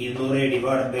 200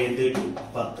 ഡിവൈഡഡ് ബൈ എന്ത് കിട്ടും?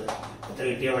 10. എത്ര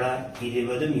കിട്ടിയ അവിടെ?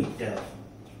 20 മീറ്റർ.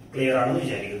 ക്ലിയർ ആണെന്ന്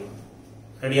വിചാരിക്കുന്നു.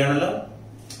 റെഡിയാണല്ലോ?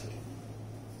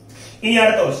 ഇനി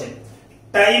അടുത്ത ക്വസ്റ്റ്യൻ,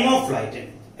 ടൈം ഓഫ് ഫ്ലൈറ്റ്.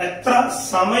 എത്ര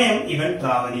സമയം ഇവൻ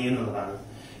ട്രാവൽ ചെയ്യുന്നതാണ്.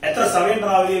 എത്ര സമയം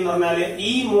ട്രാവൽ ചെയ്യുന്ന പറഞ്ഞാല്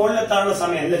ഈ മുകളിലെത്താനുള്ള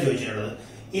സമയം അല്ല ചോദിച്ചിട്ടുള്ളത്.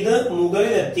 ഇത്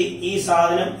മുകളിലെത്തി ഈ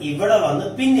സാധനം ഇവിടെ വന്ന്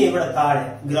പിന്നെ ഇവിടെ താഴെ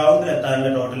ഗ്രൗണ്ടിലെത്താനുള്ള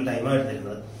ടോട്ടൽ ടൈമാണ്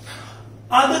എടുത്തിരുന്നത്.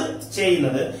 അത്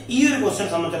ചെയ്യുന്നത് ഈ ഒരു ക്വസ്റ്റ്യൻ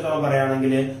സംബന്ധിച്ചിടത്തോളം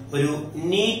പറയുകയാണെങ്കിൽ ഒരു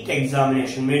NEET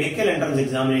examination, medical entrance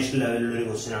examination ലെവലിലുള്ള ഒരു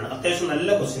ക്വസ്റ്റ്യൻ ആണ്. അത്യാവശ്യം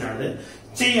നല്ല ക്വസ്റ്റ്യൻ ആണ്.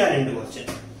 ചെയ്യാനുണ്ട് ക്വസ്റ്റ്യൻ.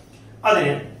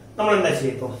 അതിന് നമ്മൾ എന്താ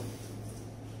ചെയ്യുക? ഇപ്പൊ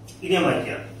ഇത് ഞാൻ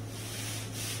വായിക്കാം.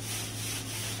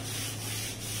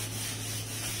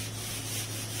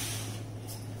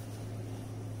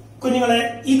 കുഞ്ഞുങ്ങളെ,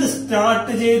 ഇത്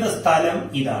സ്റ്റാർട്ട് ചെയ്ത സ്ഥലം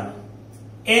ഇതാണ്,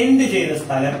 എൻഡ് ചെയ്ത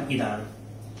സ്ഥലം ഇതാണ്.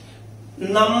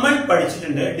 നമ്മൾ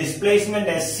പഠിച്ചിട്ടുണ്ട്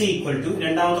ഡിസ്പ്ലേസ്മെന്റ് എസ് ഈക്വൽ ടു,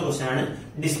 രണ്ടാമത്തെ ക്വസ്റ്റ്യൻ ആണ്,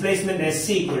 displacement S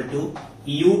equal to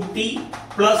you T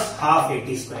plus half A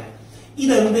T square.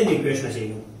 ഇതെന്തിന്റെ equation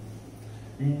ചെയ്യും?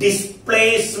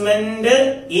 ഡിസ്പ്ലേസ്മെന്റ്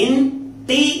ഇൻ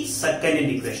ടി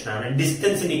സെക്കൻഡിന്റെ ഇക്വേഷൻ ആണ്.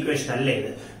 ഡിസ്റ്റൻസിന്റെ ഇക്വേഷൻ അല്ല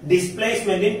ഇത്.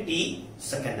 ഡിസ്പ്ലേസ്മെന്റ് ഇൻ ടി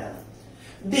സെക്കൻഡ് ആണ്.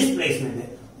 ഡിസ്പ്ലേസ്മെന്റ്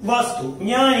വസ്തു,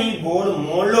 ഞാൻ ഈ ബോൾ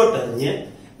മുകളിലോട്ട് എറിഞ്ഞ്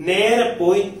നേരെ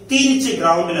പോയി തിരിച്ച്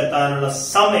ഗ്രൗണ്ടിലെത്താനുള്ള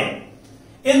സമയം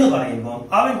എന്ന് പറയുമ്പോൾ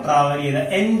അവൻ ട്രാവൽ ചെയ്ത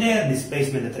എന്റെ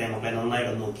ഡിസ്പ്ലേസ്മെന്റ് എത്രയാണ് മക്കളെ?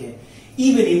 നന്നായിട്ട് നോക്കിയേ.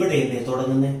 ഇവൻ ഇവിടെയല്ലേ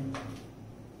തുടങ്ങുന്നത്?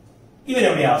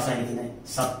 ഇവനെവിടെ അവസാനിക്കുന്നത്?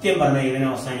 സത്യം പറഞ്ഞാൽ ഇവൻ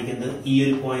അവസാനിക്കുന്നത് ഈ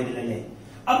ഒരു പോയിന്റിലല്ലേ?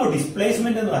 അപ്പൊ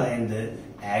ഡിസ്പ്ലേസ്മെന്റ് എന്ന് പറയുന്നത്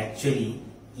ആക്ച്വലി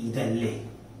ഇതല്ലേ?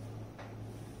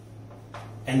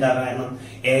 എന്താ കാരണം?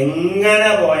 എങ്ങനെ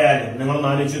പോയാലും നിങ്ങൾ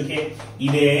ആലോചിച്ച് നോക്കിയേ,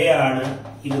 ഇത് എ ആണ്,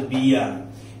 ഇത് ബി ആണ്.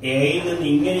 എയിൽ നിന്ന്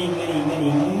ഇങ്ങനെ ഇങ്ങനെ ഇങ്ങനെ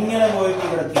ഇങ്ങനെ പോയിട്ട്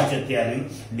ഇവിടെ തിരിച്ചെത്തിയാലും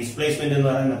ഡിസ്പ്ലേസ്മെന്റ് എന്ന്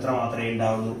പറയുന്നത് എത്ര മാത്രമേ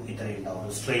ഉണ്ടാവുള്ളൂ? ഇത്രയും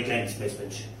ഉണ്ടാവുള്ളൂ. Straight line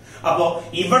displacement. അപ്പോ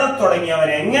ഇവിടെ തുടങ്ങി അവൻ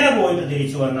എങ്ങനെ പോയിട്ട്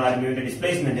തിരിച്ചു വന്നാലും ഇവന്റെ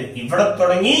ഡിസ്പ്ലേസ്മെന്റ് ഇവിടെ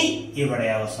തുടങ്ങി ഇവിടെ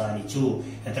അവസാനിച്ചു.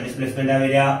 എത്ര ഡിസ്പ്ലേസ്മെന്റ്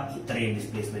വരിക? ഇത്രയും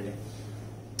ഡിസ്പ്ലേസ്മെന്റ്.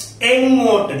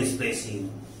 എങ്ങോട്ട് ഡിസ്പ്ലേസ്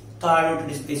ചെയ്യുന്നു? താഴോട്ട്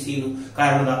ഡിസ്പ്ലേസ് ചെയ്യുന്നു.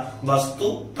 കാരണം എന്താ? വസ്തു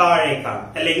താഴേക്കാണ്,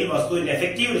 അല്ലെങ്കിൽ വസ്തുവിന്റെ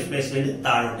എഫക്റ്റീവ് ഡിസ്പ്ലേസ്മെന്റ്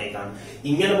താഴോട്ടേക്കാണ്.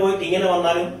 ഇങ്ങനെ പോയിട്ട് ഇങ്ങനെ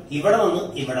വന്നാലും ഇവിടെ നിന്ന്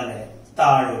ഇവിടെ വരെ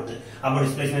താഴോട്ട്. അപ്പൊ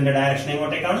ഡിസ്പ്ലേസ്മെന്റ് ഡയറക്ഷൻ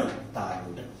എങ്ങോട്ടേക്കാണ്?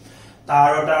 താഴോട്ട്.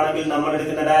 താഴോട്ടാണെങ്കിൽ നമ്മൾ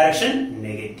എടുക്കുന്ന ഡയറക്ഷൻ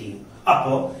നെഗറ്റീവ്.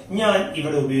 അപ്പോ ഞാൻ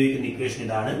ഇവിടെ ഉപയോഗിക്കുന്ന ഇക്വേഷൻ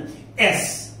ഇതാണ്.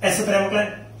 എസ് എത്ര മക്കളെ?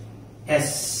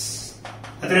 എസ്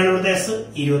എത്രയാണ് ഇവിടുത്തെ എസ്?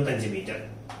 25 മീറ്റർ.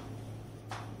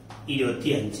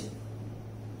 25.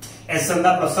 എസ്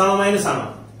എന്താ? പ്ലസ് ആണോ മൈനസ് ആണോ?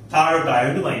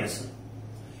 താഴോട്ടായോണ്ട് മൈനസ്.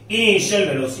 ഇനീഷ്യൽ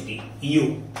വെലോസിറ്റി യു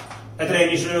എത്ര?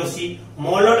 Initial velocity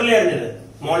മുകളിലോട്ടല്ലേ എറിഞ്ഞത്?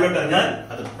 മുകളിലോട്ട് എറിഞ്ഞാൽ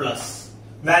അത് പ്ലസ്.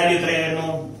 വാല്യൂ എത്രയായിരുന്നു?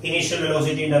 Initial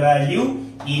വെലോസിറ്റിന്റെ value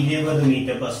 20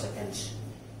 metre per second.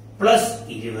 Plus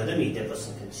 20 metre per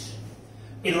second.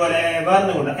 ഇതുപോലെ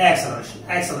വേറെന്തുകൊണ്ട്?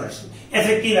 ആക്സലറേഷൻ.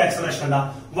 എഫക്റ്റീവ് ആക്സലറേഷൻ എന്താ?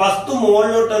 വസ്തു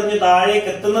മുകളിലോട്ട് എറിഞ്ഞ് താഴേക്ക്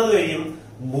എത്തുന്നത് വരെയും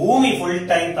ഭൂമി ഫുൾ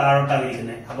ടൈം താഴോട്ടാണ്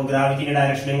ഇരിക്കുന്നത്. അപ്പൊ ഗ്രാവിറ്റിന്റെ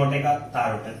ഡയറക്ഷൻ എങ്ങോട്ടേക്കാ?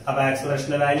 താഴോട്ട്. അപ്പൊ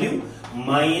ആക്സലറേഷന്റെ value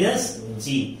minus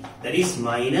G, that is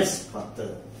minus 10.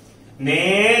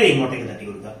 നേരെ ഇങ്ങോട്ടേക്ക് തട്ടി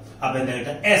കൊടുക്കുക. അപ്പൊ എന്താ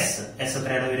കിട്ടുക? എസ്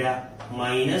എത്രയാണ് വരിക?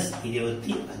 മൈനസ്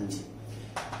 25.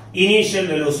 ഇനീഷ്യൽ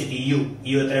വെലോസിറ്റി യു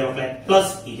എത്രയാണ് മക്കളെ?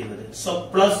 Plus 20. So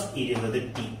plus 20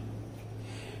 T.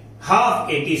 Half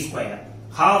A T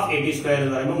square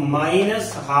എന്ന് പറയുമ്പോൾ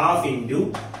മൈനസ് ഹാഫ് ഇൻറ്റു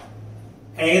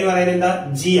എ എന്ന് പറയുന്നത് എന്താ?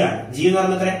 ജി ആണ്. ജി എന്ന്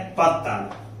പറയുന്നത് എത്ര? 10 ആണ്.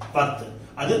 10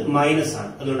 അത് മൈനസ്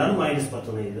ആണ്, അതുകൊണ്ടാണ് മൈനസ്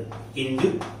 10 എഴുതുന്നത്. Into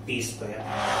T square.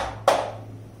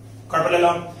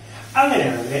 കുഴപ്പമില്ലല്ലോ.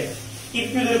 അങ്ങനെയാണെങ്കിൽ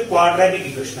ഇപ്പൊ ഇതൊരു ക്വാഡ്രാറ്റിക്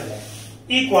ഇക്വേഷൻ അല്ലേ?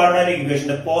 ഈ ക്വാഡ്രാറ്റിക്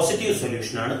ഇക്വേഷന്റെ പോസിറ്റീവ്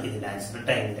സൊല്യൂഷൻ ആണ് ഇതിന്റെ ആൻസർ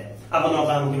ടൈമിന്റെ. അപ്പൊ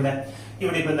നോക്കാം നമുക്ക്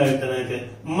ഇവിടെ ഇപ്പൊ എന്താ കിട്ടുന്നത്?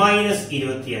 Minus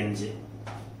 25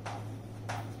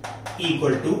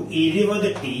 equal to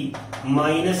 20t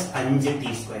minus 5t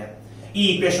square. ഈ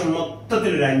ഇക്വേഷൻ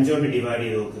മൊത്തത്തിൽ ഒരു 5 കൊണ്ട് ഡിവൈഡ്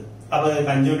ചെയ്ത് നോക്ക്. അപ്പൊ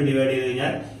 5 കൊണ്ട് ഡിവൈഡ് ചെയ്ത്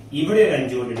കഴിഞ്ഞാൽ ഇവിടെ ഒരു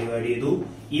 5 കൊണ്ട് ഡിവൈഡ് ചെയ്തു,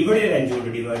 ഇവിടെ ഒരു 5 കൊണ്ട്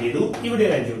ഡിവൈഡ് ചെയ്തു, ഇവിടെ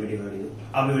ഒരു 5 കൊണ്ട് ഡിവൈഡ് ചെയ്തു.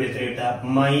 അപ്പൊ ഇവിടെ എത്ര കിട്ടുക?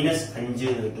 -5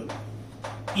 എന്ന് കിട്ടും.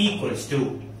 ഈക്വൽസ് ടു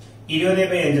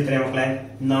 20/5 എത്രയാ മക്കളെ?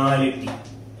 4t.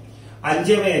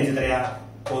 5/5 എത്രയാ?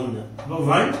 1. അപ്പൊ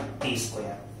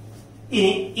 1t².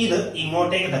 ഇനി ഇത്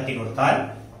ഇങ്ങോട്ടേക്ക് തട്ടി കൊടുത്താൽ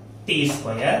t²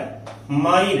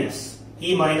 മൈനസ് ഈ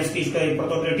 -t²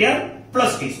 ഇപ്പുറത്തോട്ട് കിട്ടിയാൽ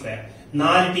 +t².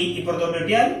 4t ഇപ്പുറത്തോട്ട്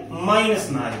കിട്ടിയാൽ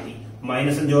 -4t.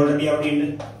 -5 ഓൾറെഡി അവിടെയുണ്ട്.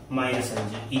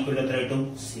 -5 ഈക്വൽ എത്ര കിട്ടും?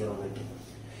 0 കിട്ടും.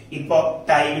 ഇപ്പൊ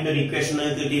ടൈമിന്റെ ഒരു ഇക്വേഷൻ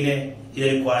കിട്ടിയില്ലേ?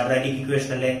 ഇതൊരു ക്വാഡ്രാറ്റിക്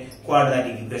ഇക്വേഷൻ അല്ലേ?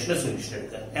 ക്വാഡ്രാറ്റിക് ഇക്വേഷന്റെ സൊല്യൂഷൻ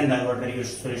എടുക്കുക. എന്താണ്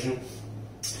ക്വാഡ്രാറ്റിക് സൊല്യൂഷൻ?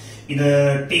 ഇത്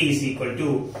t is equal to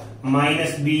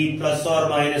 -b plus or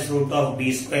minus root of b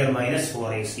square minus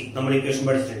 4ac. നമ്മൾ ഇക്വേഷൻ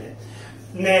പഠിച്ചിട്ടുണ്ട്.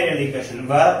 നേരെയുള്ള ഇക്വേഷൻ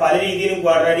വേറെ പല രീതിയിലും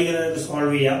ക്വാഡ്രാറ്റിക്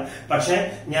സോൾവ് ചെയ്യാം. പക്ഷെ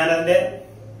ഞാൻ അതിന്റെ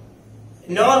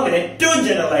നോർമൽ ഏറ്റവും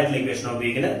ജനറൽ ആയിട്ടുള്ള ഇക്വേഷൻ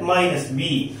ഉപയോഗിക്കുന്നത് -b.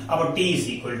 അപ്പൊ t is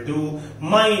equal to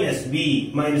 -b. -b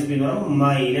എന്ന് പറയുമ്പോൾ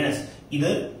മൈനസ്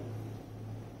ഇത്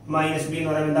 -b എന്ന്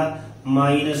പറയുന്നത് എന്താ?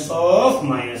 Minus of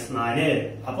 -4.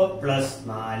 അപ്പൊ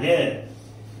 +4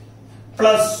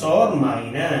 plus or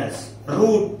minus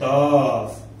root of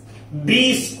b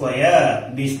square.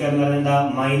 b square എന്ന് പറയുന്നത് എന്താ?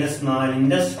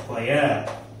 -4ന്റെ സ്ക്വയർ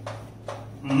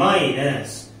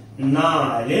മൈനസ്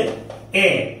 4a.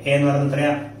 എന്ന് പറയുന്നത്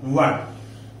എത്രയാ?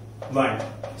 1.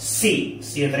 c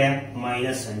എത്രയാ?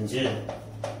 -5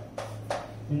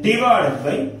 divided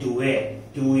by 2a.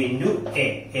 2 into a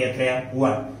എത്രയാ?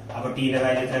 1. അപ്പൊ t യുടെ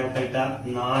വാല്യൂ എത്ര കിട്ടുക?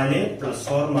 4 plus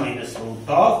or minus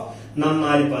root of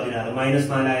 4 16.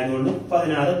 -4 ആയതുകൊണ്ട്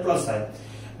 16 പ്ലസ് ആയി.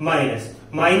 Minus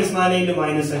 -4 into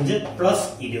 -5 plus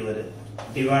 20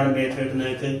 divide by എത്ര കിട്ടും?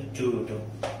 നിങ്ങൾക്ക് 2 കിട്ടും.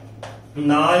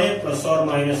 4 plus or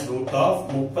minus root of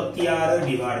 36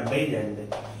 divide by 2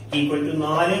 equal to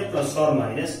 4 plus or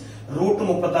minus root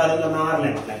 36 എന്ന് പറഞ്ഞാൽ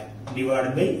 6 ഡിവൈഡ്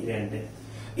ബൈ 2.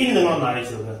 ഇനി നിങ്ങൾ ഒന്ന്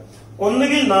ആലോചിച്ച് നോക്കുക.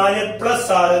 ഒന്നുകിൽ 4 പ്ലസ്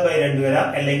 6/2 വരാം,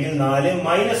 അല്ലെങ്കിൽ 4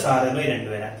 മൈനസ് 6/2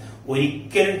 വരാം.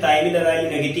 ഒരിക്കലും ടൈമിന്റെ വാല്യൂ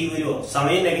നെഗറ്റീവ് വരുമോ?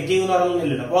 സമയം നെഗറ്റീവ് എന്ന്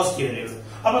പറഞ്ഞൊന്നുമില്ലല്ലോ, പോസിറ്റീവ് അല്ലേ ഉള്ളൂ.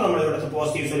 അപ്പൊ നമ്മൾ ഇവിടുത്തെ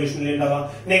പോസിറ്റീവ് സൊല്യൂഷനിൽ ഉണ്ടാവാം.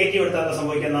 നെഗറ്റീവ് എടുത്താൽ എന്താ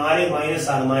സംഭവിക്കുക? 4 മൈനസ്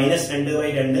ആണ്,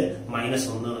 -2/2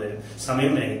 -1 വരും.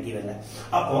 സമയം നെഗറ്റീവ് അല്ല.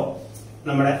 അപ്പോ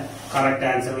നമ്മുടെ correct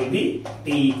answer will be t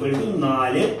equal to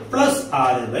 4 plus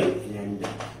 6/2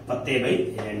 10/2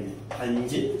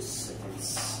 5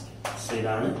 seconds. So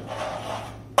ഇതാണ്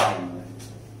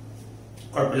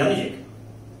കുഴപ്പമില്ല വിചാരിക്കും.